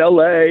 somebody in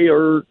L.A.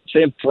 or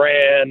San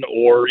Fran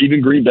or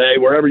even Green Bay,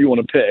 wherever you want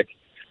to pick,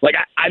 like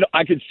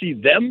I could see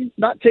them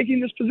not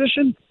taking this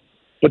position,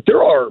 but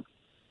there are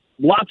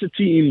lots of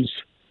teams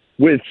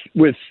with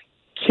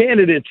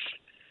candidates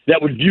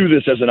that would view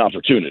this as an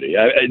opportunity.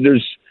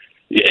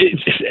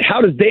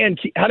 How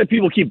do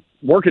people keep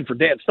working for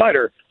Dan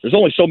Snyder? There's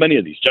only so many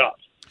of these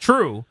jobs.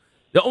 True.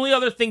 The only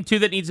other thing, too,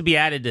 that needs to be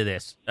added to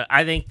this,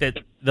 I think that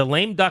the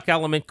lame duck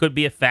element could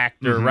be a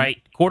factor,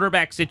 right?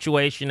 Quarterback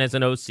situation as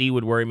an OC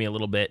would worry me a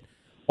little bit.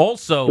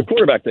 Also, the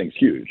quarterback thing's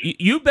huge.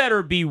 You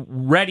better be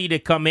ready to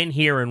come in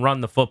here and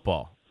run the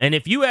football. And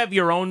if you have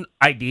your own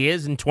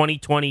ideas in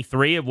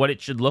 2023 of what it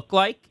should look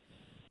like,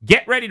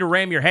 get ready to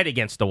ram your head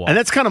against the wall. And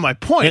that's kind of my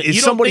point. You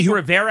don't think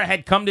Rivera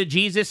had come to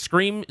Jesus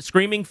screaming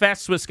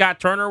fests with Scott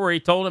Turner where he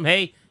told him,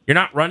 hey, you're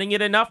not running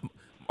it enough?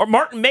 Or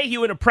Martin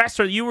Mayhew in a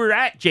presser you were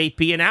at,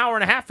 JP, an hour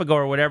and a half ago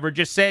or whatever,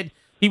 just said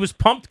he was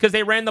pumped because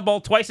they ran the ball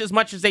twice as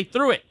much as they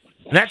threw it.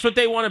 And that's what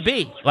they want to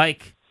be.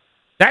 Like,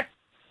 that.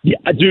 Yeah,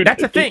 dude,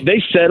 that's a thing.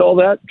 They said all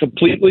that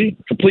completely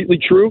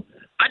true.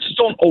 I just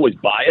don't always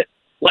buy it.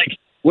 Like,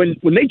 when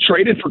they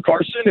traded for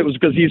Carson, it was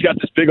because he's got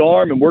this big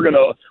arm and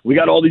we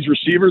got all these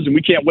receivers and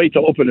we can't wait to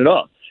open it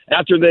up.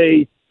 After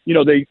they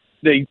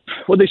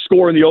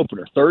score in the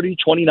opener? 30,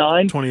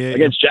 29 28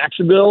 against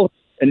Jacksonville,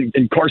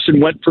 and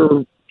Carson went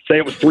for, say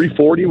it was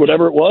 340,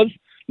 whatever it was.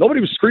 Nobody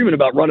was screaming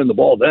about running the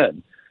ball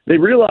then. They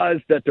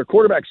realized that their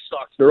quarterback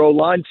sucked, their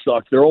O-line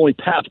sucked, their only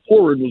path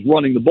forward was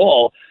running the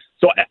ball.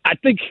 So I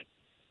think...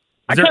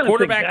 Is their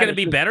quarterback going to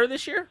be better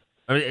this year?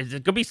 I mean, is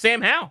it going to be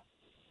Sam Howell?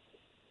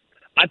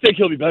 I think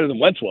he'll be better than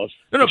Wentz was.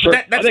 No, sure.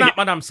 but that's not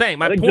what I'm saying.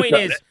 My point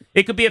is,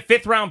 it could be a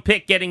 5th-round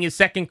pick getting his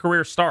second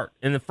career start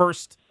in the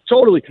first.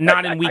 Totally.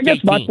 Not in week 18. I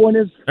guess my point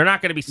is, they're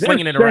not going to be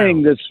slinging it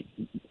around.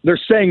 They're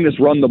saying this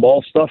run the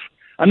ball stuff.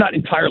 I'm not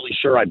entirely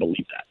sure I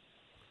believe that.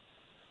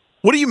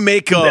 What do you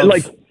make of?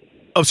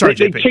 Sorry,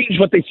 they JP. change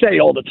what they say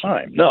all the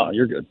time. No,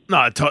 you're good.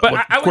 No,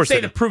 but I would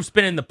say the proof's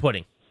been in the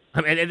pudding. I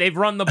mean, they've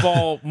run the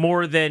ball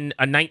more than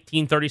a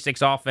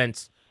 1936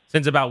 offense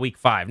since about week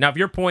 5. Now, if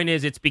your point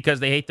is it's because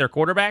they hate their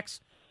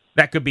quarterbacks,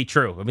 that could be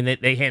true. I mean,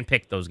 they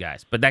handpicked those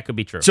guys, but that could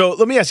be true. So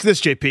let me ask you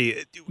this,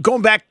 JP.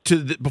 Going back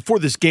to before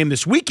this game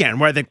this weekend,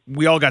 where I think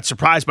we all got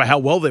surprised by how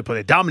well they played.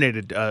 They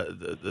dominated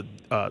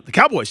the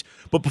Cowboys.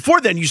 But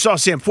before then, you saw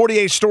Sam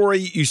Fortier's story.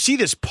 You see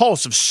this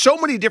pulse of so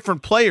many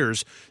different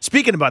players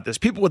speaking about this.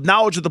 People with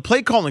knowledge of the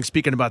play calling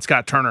speaking about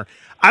Scott Turner.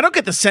 I don't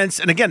get the sense,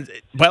 and again,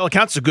 by all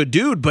accounts, a good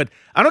dude, but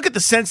I don't get the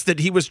sense that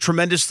he was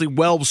tremendously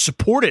well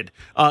supported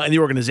in the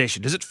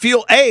organization. Does it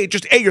feel,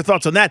 just your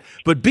thoughts on that,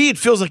 but B, it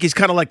feels like he's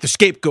kind of like the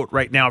scapegoat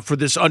right now for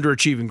this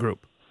underachieving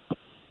group?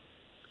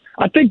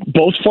 I think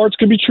both parts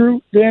could be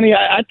true, Danny.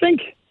 I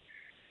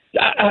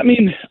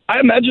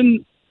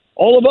imagine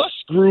all of us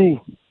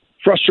grew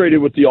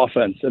frustrated with the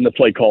offense and the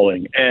play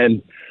calling.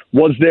 And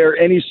was there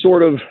any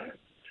sort of,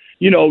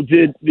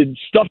 did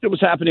stuff that was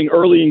happening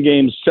early in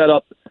games set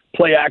up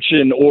play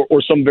action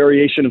or some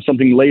variation of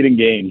something late in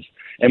games?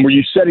 And were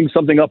you setting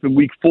something up in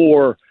week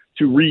 4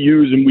 to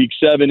reuse in week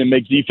 7 and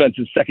make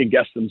defenses second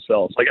guess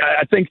themselves? Like,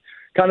 I think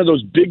kind of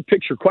those big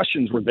picture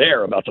questions were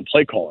there about the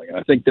play calling. And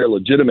I think they're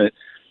legitimate.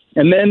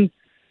 And then,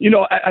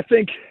 I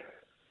think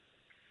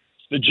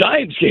the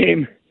Giants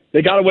game,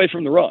 they got away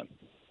from the run,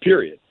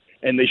 period.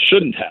 And they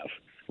shouldn't have.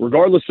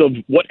 regardless of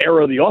what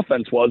era the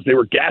offense was, they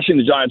were gashing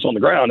the Giants on the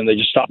ground, and they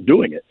just stopped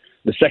doing it.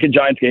 The second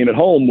Giants game at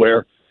home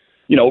where,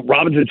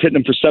 Robinson's hitting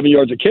him for 7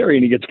 yards a carry,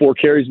 and he gets 4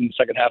 carries in the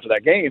second half of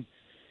that game.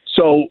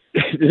 So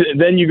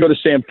then you go to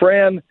San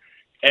Fran,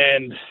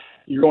 and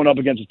you're going up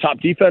against a top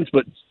defense.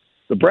 But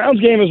the Browns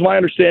game, is my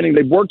understanding,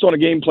 they've worked on a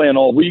game plan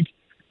all week.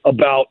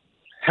 About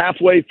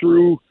halfway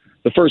through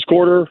the first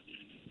quarter,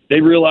 they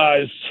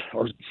realized,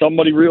 or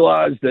somebody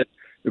realized, that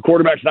the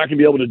quarterback's not going to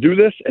be able to do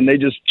this, and they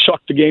just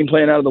chucked the game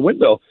plan out of the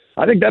window.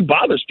 I think that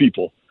bothers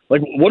people. Like,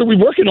 what are we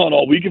working on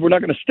all week if we're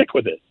not going to stick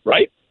with it,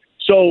 right?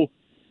 So,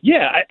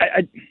 yeah,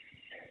 I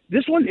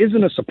this one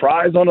isn't a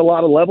surprise on a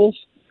lot of levels.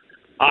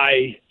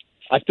 I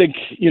think,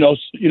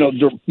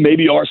 there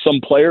maybe are some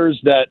players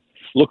that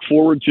look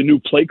forward to new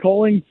play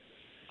calling.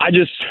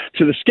 To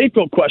the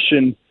scapegoat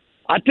question,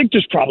 I think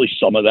there's probably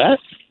some of that.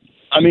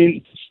 I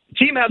mean,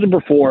 team hasn't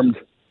performed.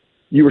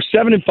 You were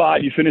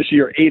 7-5. You finished the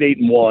year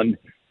 8-1.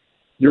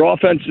 Your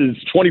offense is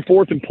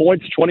 24th in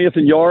points, 20th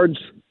in yards,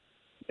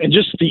 and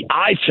just the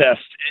eye test,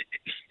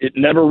 it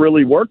never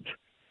really worked.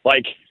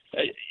 Like,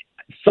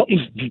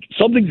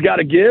 something's got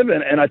to give,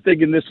 and I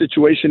think in this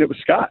situation it was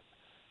Scott.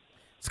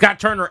 Scott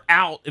Turner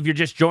out. If you're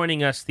just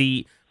joining us,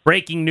 the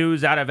breaking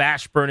news out of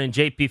Ashburn, and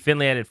J.P.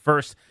 Finley had it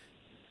first.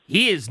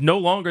 He is no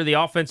longer the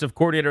offensive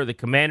coordinator of the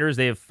Commanders.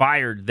 They have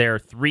fired their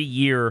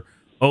 3-year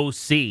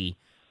OC.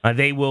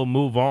 They will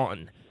move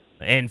on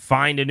and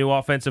find a new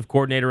offensive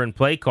coordinator and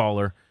play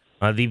caller.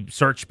 The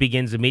search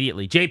begins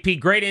immediately. JP,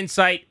 great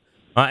insight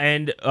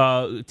and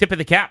tip of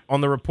the cap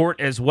on the report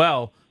as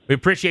well. We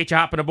appreciate you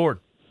hopping aboard.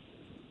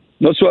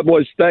 No sweat,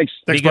 boys. Thanks.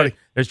 Thanks, buddy.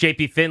 There's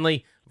JP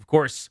Finley. Of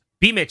course,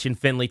 B. Mitch and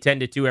Finley, 10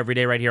 to 2 every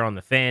day right here on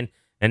The Fan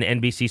and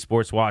NBC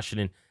Sports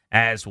Washington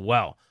as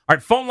well. All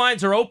right, phone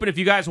lines are open if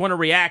you guys want to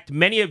react.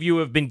 Many of you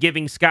have been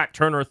giving Scott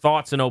Turner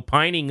thoughts and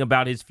opining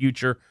about his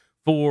future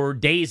for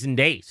days and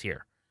days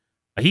here.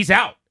 He's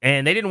out,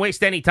 and they didn't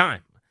waste any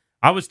time.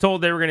 I was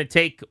told they were going to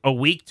take a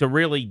week to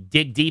really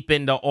dig deep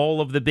into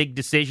all of the big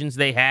decisions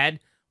they had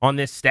on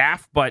this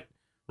staff, but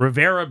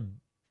Rivera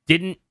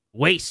didn't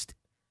waste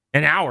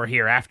an hour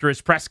here after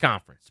his press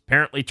conference.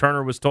 Apparently,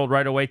 Turner was told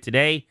right away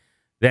today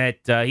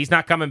that he's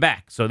not coming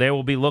back, so they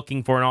will be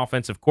looking for an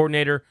offensive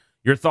coordinator.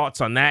 Your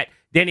thoughts on that?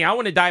 Danny, I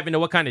want to dive into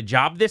what kind of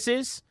job this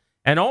is,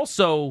 and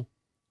also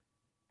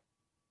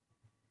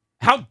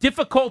how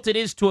difficult it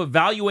is to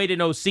evaluate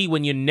an OC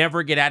when you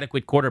never get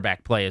adequate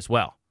quarterback play as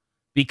well.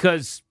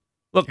 Because,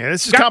 look,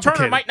 Scott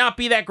Turner might not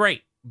be that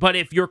great, but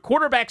if your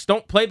quarterbacks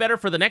don't play better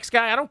for the next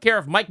guy, I don't care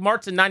if Mike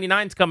Martz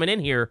 99's coming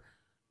in here,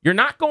 you're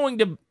not going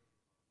to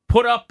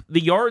put up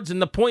the yards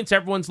and the points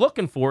everyone's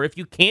looking for if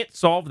you can't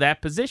solve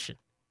that position.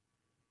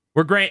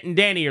 We're Grant and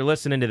Danny. You're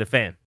listening to The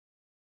Fan.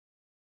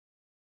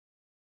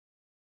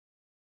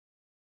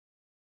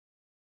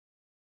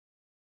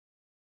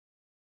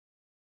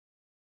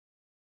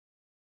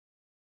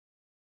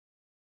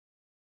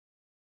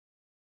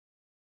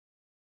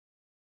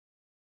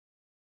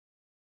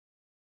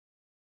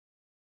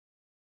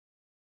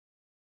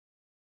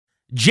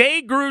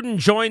 Jay Gruden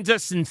joins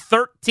us in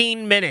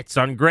 13 minutes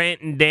on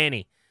Grant and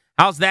Danny.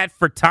 How's that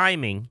for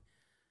timing?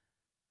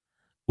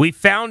 We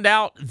found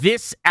out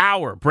this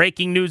hour,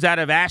 breaking news out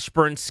of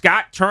Ashburn,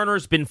 Scott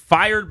Turner's been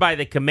fired by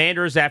the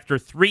Commanders after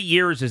 3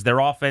 years as their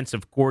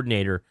offensive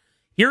coordinator.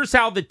 Here's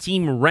how the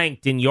team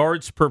ranked in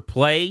yards per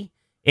play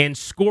and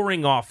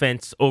scoring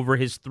offense over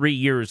his 3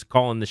 years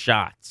calling the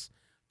shots.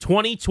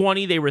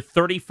 2020, they were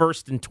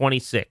 31st and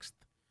 26th.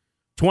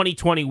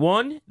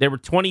 2021, they were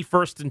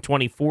 21st and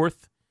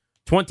 24th.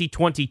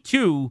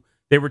 2022,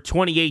 they were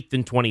 28th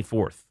and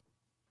 24th.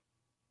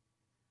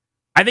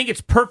 I think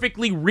it's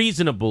perfectly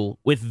reasonable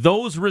with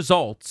those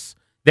results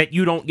that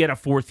you don't get a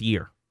fourth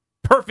year.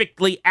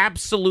 Perfectly,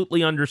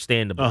 absolutely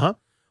understandable. Uh-huh.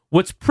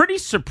 What's pretty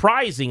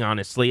surprising,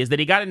 honestly, is that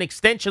he got an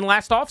extension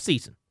last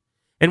offseason.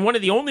 And one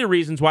of the only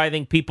reasons why I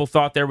think people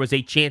thought there was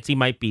a chance he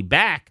might be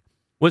back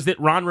was that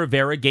Ron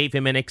Rivera gave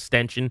him an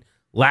extension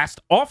last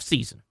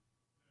offseason.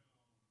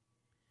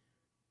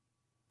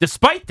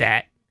 Despite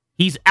that,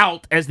 he's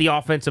out as the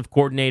offensive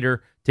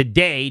coordinator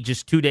today,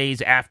 just 2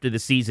 days after the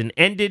season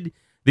ended.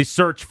 The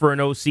search for an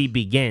OC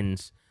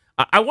begins.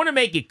 I want to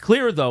make it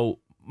clear, though,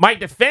 my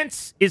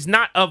defense is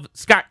not of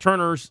Scott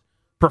Turner's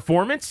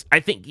performance.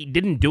 I think he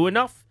didn't do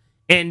enough,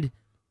 and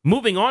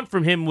moving on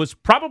from him was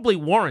probably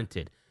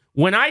warranted.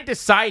 When I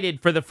decided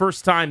for the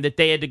first time that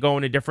they had to go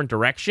in a different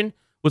direction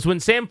was when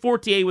Sam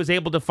Fortier was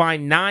able to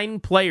find 9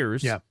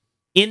 players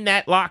in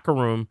that locker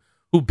room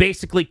who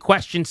basically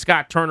questioned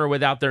Scott Turner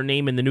without their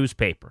name in the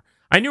newspaper.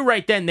 I knew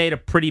right then they had a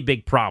pretty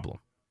big problem.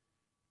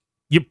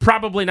 You're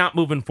probably not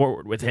moving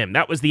forward with him.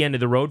 That was the end of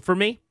the road for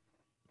me.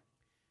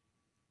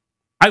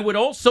 I would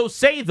also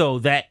say, though,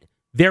 that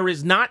there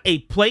is not a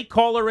play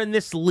caller in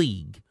this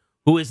league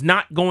who is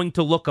not going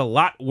to look a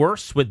lot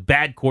worse with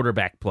bad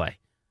quarterback play.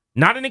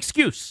 Not an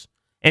excuse.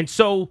 And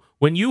so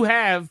when you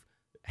have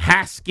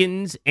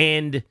Haskins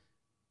and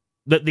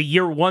the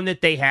year one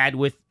that they had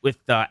with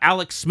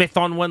Alex Smith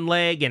on one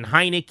leg and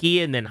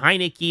Heineke, and then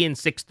Heineke and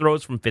 6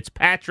 throws from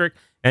Fitzpatrick,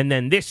 and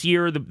then this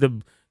year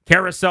the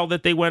carousel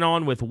that they went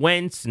on with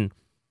Wentz, and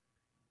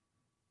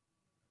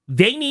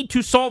they need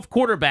to solve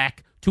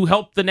quarterback to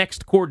help the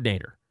next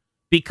coordinator,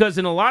 because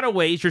in a lot of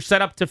ways you're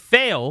set up to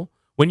fail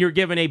when you're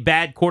given a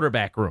bad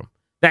quarterback room.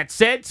 That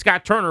said,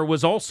 Scott Turner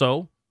was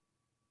also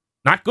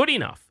not good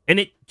enough.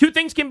 And two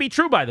things can be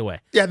true, by the way.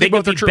 Yeah, they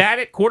both could are be true. Bad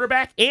at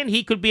quarterback, and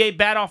he could be a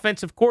bad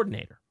offensive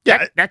coordinator.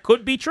 Yeah, that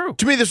could be true.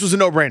 To me, this was a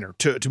no-brainer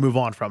to move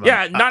on from him.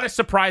 Yeah, not a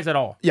surprise at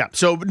all. Yeah,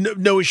 so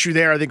no issue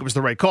there. I think it was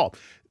the right call.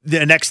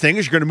 The next thing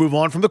is you're going to move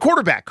on from the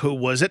quarterback. Who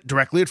was it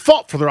directly at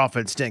fault for their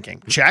offense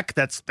stinking? Check.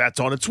 That's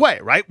on its way,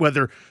 right?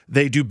 Whether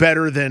they do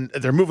better than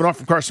they're moving on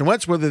from Carson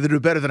Wentz, whether they do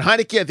better than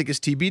Heineke, I think is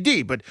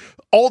TBD. But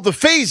all the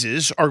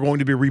phases are going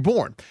to be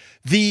reborn.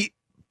 The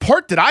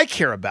part that I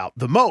care about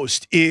the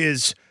most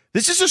is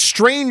this is a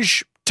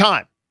strange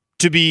time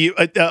to be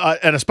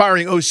an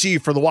aspiring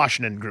OC for the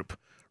Washington group.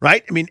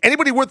 Right? I mean,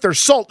 anybody worth their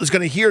salt is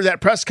going to hear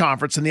that press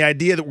conference and the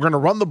idea that we're going to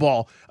run the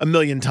ball a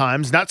million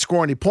times, not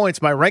score any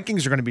points. My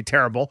rankings are going to be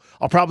terrible.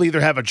 I'll probably either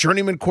have a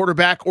journeyman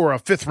quarterback or a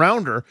fifth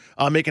rounder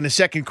making a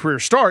second career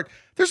start.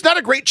 There's not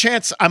a great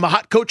chance I'm a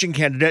hot coaching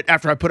candidate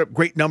after I put up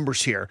great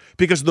numbers here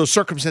because of those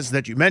circumstances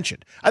that you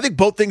mentioned. I think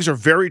both things are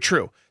very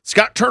true.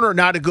 Scott Turner,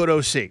 not a good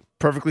OC.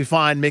 Perfectly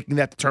fine making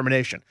that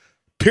determination.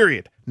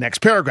 Period. Next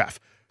paragraph.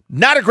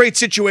 Not a great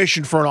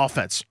situation for an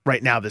offense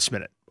right now this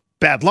minute.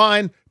 Bad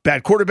line,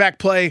 bad quarterback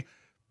play,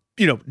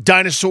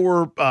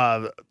 dinosaur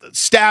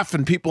staff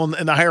and people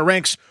in the higher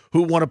ranks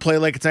who want to play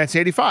like it's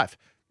 1985.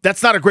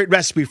 That's not a great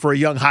recipe for a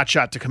young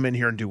hotshot to come in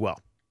here and do well.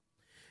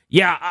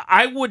 Yeah,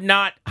 I would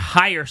not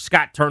hire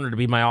Scott Turner to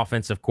be my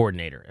offensive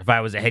coordinator if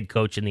I was a head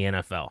coach in the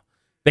NFL,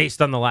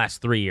 based on the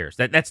last 3 years.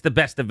 That's the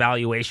best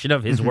evaluation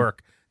of his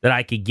work that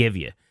I could give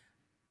you.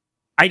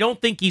 I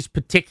don't think he's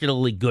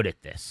particularly good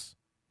at this.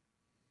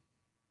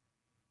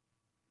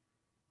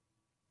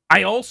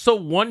 I also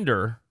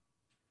wonder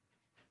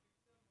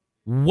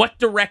what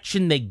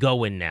direction they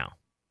go in now.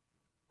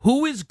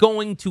 Who is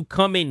going to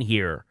come in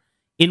here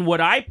in what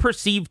I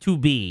perceive to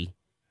be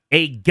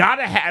a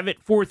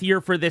gotta-have-it fourth year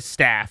for this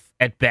staff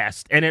at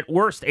best, and at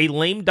worst, a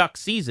lame duck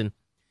season?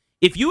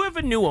 If you have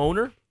a new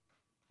owner,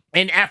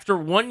 and after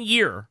 1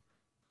 year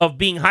of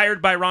being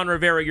hired by Ron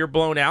Rivera, you're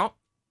blown out,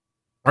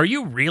 are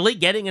you really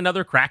getting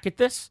another crack at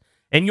this?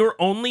 And your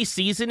only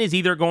season is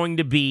either going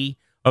to be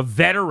a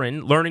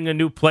veteran learning a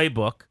new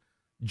playbook,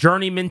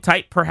 journeyman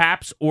type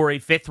perhaps, or a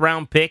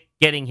fifth-round pick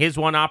getting his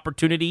one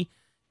opportunity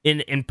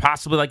in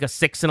possibly like a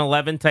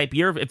 6-11 type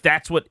year, if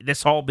that's what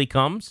this all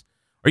becomes?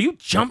 Are you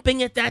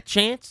jumping at that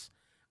chance?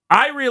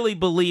 I really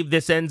believe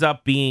this ends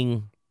up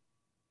being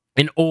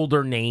an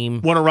older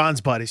name. One of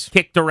Ron's buddies.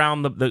 Kicked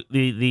around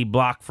the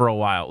block for a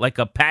while, like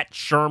a Pat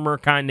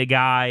Shurmur kind of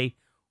guy,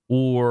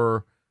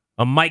 or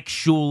a Mike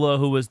Shula,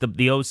 who was the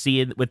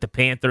OC with the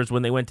Panthers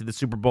when they went to the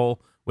Super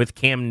Bowl with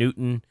Cam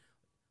Newton,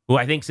 who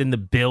I think's in the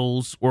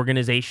Bills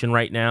organization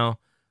right now.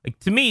 Like,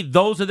 to me,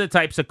 those are the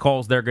types of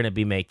calls they're going to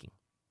be making.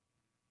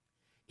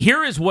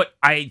 Here is what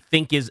I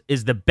think is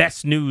the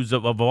best news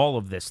of all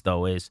of this,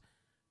 though, is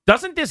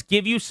doesn't this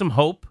give you some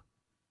hope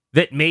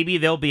that maybe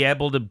they'll be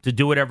able to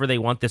do whatever they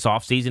want this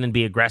offseason and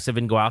be aggressive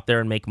and go out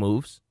there and make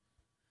moves?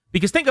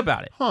 Because think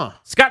about it.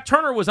 Scott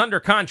Turner was under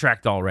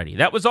contract already.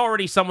 That was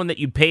already someone that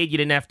you paid. You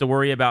didn't have to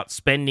worry about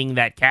spending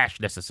that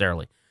cash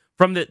necessarily.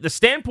 From the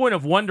standpoint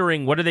of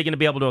wondering what are they going to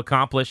be able to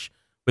accomplish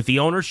with the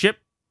ownership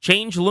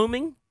change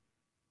looming,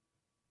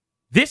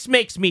 this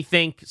makes me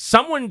think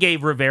someone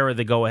gave Rivera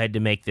the go-ahead to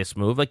make this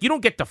move. Like, you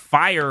don't get to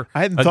fire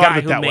I hadn't a thought guy of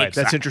it who that way. makes...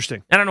 That's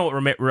interesting. I don't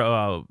know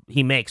what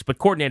he makes, but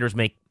coordinators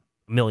make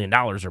 $1 million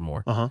or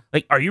more.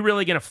 Like, are you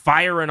really going to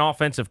fire an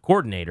offensive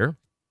coordinator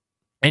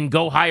and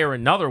go hire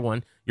another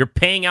one? You're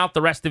paying out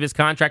the rest of his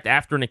contract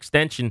after an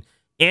extension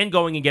and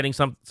going and getting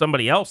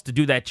somebody else to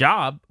do that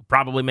job,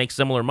 probably make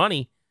similar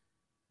money.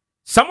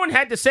 Someone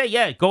had to say,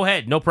 yeah, go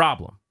ahead, no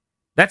problem.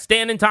 That's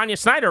Dan and Tanya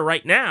Snyder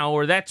right now,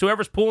 or that's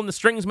whoever's pulling the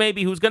strings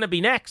maybe who's going to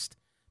be next.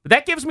 But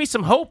that gives me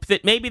some hope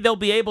that maybe they'll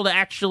be able to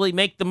actually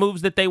make the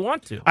moves that they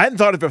want to. I hadn't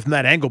thought of it from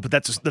that angle, but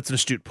that's an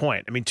astute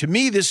point. I mean, to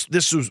me, this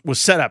was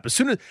set up. As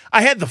soon as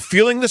I had the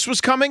feeling this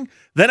was coming,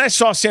 then I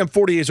saw Sam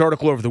Fortier's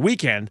article over the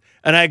weekend,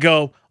 and I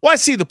go, well, I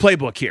see the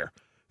playbook here.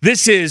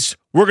 This is,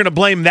 we're going to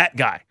blame that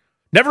guy.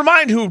 Never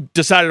mind who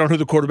decided on who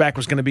the quarterback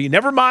was going to be.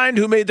 Never mind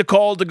who made the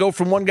call to go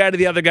from one guy to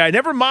the other guy.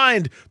 Never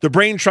mind the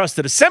brain trust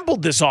that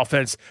assembled this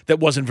offense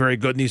that wasn't very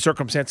good in these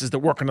circumstances that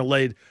weren't going to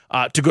lead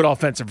to good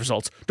offensive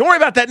results. Don't worry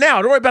about that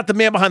now. Don't worry about the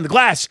man behind the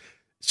glass.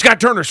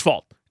 Scott Turner's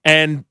fault.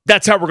 And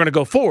that's how we're going to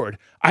go forward.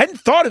 I hadn't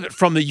thought of it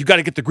from the you got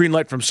to get the green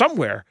light from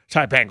somewhere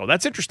type angle.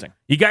 That's interesting.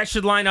 You guys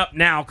should line up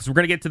now because we're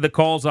going to get to the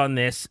calls on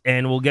this,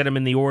 and we'll get them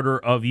in the order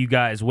of you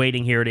guys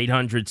waiting here at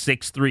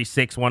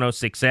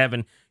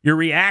 800-636-1067. Your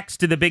reacts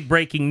to the big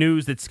breaking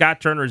news that Scott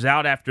Turner's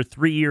out after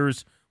 3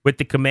 years with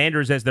the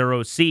Commanders as their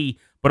OC.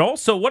 But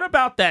also, what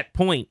about that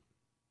point?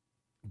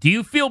 Do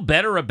you feel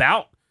better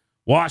about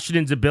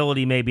Washington's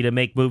ability maybe to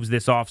make moves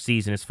this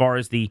offseason as far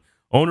as the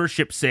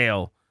ownership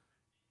sale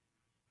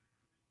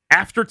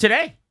after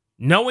today,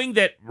 knowing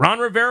that Ron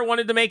Rivera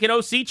wanted to make an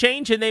OC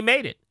change and they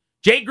made it?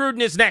 Jay Gruden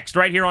is next,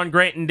 right here on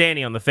Grant and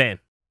Danny on The Fan.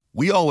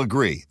 We all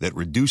agree that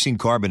reducing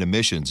carbon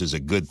emissions is a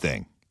good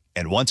thing.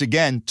 And once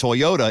again,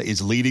 Toyota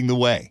is leading the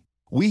way.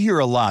 We hear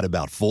a lot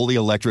about fully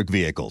electric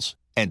vehicles,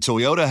 and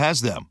Toyota has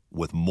them,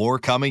 with more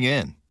coming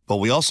in. But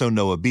we also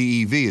know a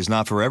BEV is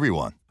not for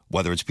everyone,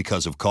 whether it's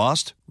because of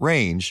cost,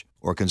 range,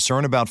 or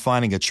concern about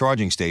finding a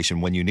charging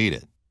station when you need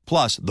it.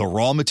 Plus, the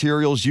raw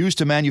materials used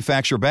to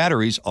manufacture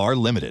batteries are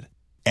limited.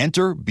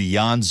 Enter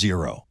Beyond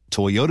Zero,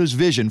 Toyota's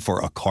vision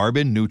for a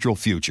carbon-neutral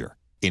future.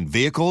 In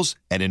vehicles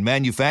and in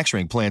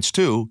manufacturing plants,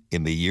 too,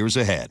 in the years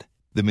ahead.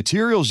 The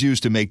materials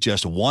used to make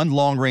just one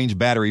long-range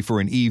battery for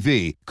an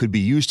EV could be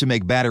used to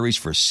make batteries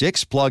for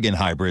 6 plug-in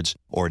hybrids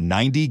or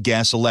 90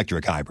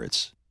 gas-electric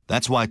hybrids.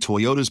 That's why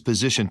Toyota's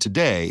position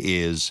today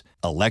is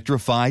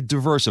electrified,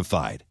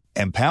 diversified,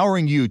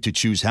 empowering you to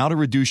choose how to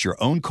reduce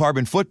your own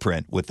carbon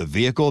footprint with the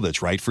vehicle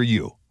that's right for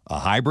you, a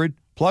hybrid,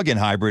 plug-in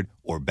hybrid,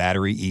 or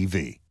battery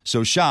EV.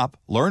 So shop,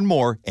 learn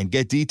more, and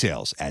get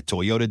details at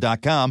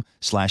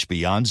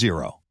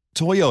toyota.com/beyond0.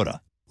 Toyota,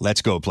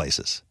 let's go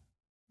places.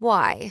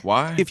 Why?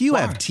 If you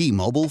have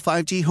T-Mobile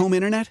 5G home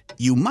internet,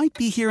 you might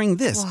be hearing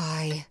this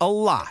a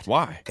lot.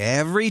 Why?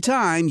 Every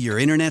time your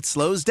internet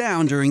slows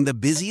down during the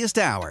busiest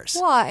hours.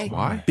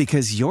 Why?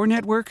 Because your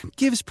network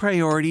gives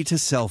priority to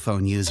cell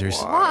phone users.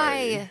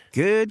 Why?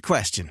 Good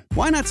question.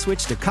 Why not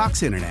switch to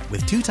Cox Internet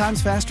with 2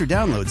 times faster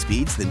download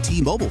speeds than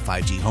T-Mobile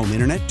 5G home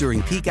internet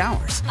during peak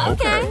hours?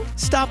 Okay.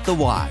 Stop the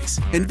whys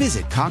and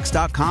visit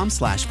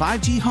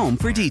cox.com/5G home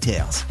for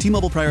details.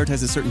 T-Mobile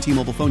prioritizes certain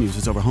T-Mobile phone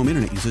users over home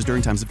internet users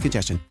during times of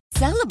congestion.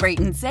 Celebrate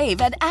and save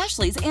at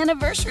Ashley's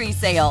Anniversary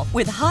Sale.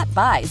 With Hot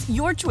Buys,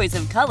 your choice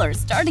of colors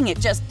starting at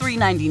just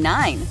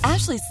 $3.99.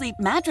 Ashley Sleep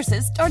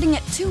mattresses starting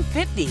at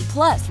 $2.50.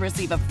 Plus,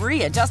 receive a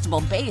free adjustable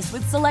base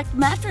with select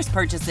mattress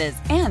purchases.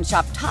 And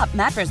shop top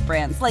mattress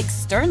brands like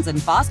Stearns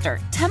 &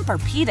 Foster,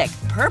 Tempur-Pedic,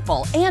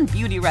 Purple, and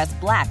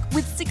Beautyrest Black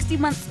with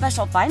 60-month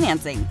special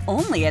financing.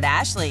 Only at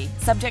Ashley.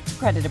 Subject to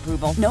credit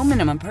approval. No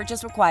minimum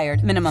purchase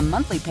required. Minimum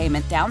monthly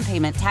payment, down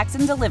payment, tax,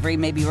 and delivery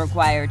may be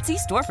required. See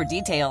store for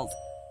details.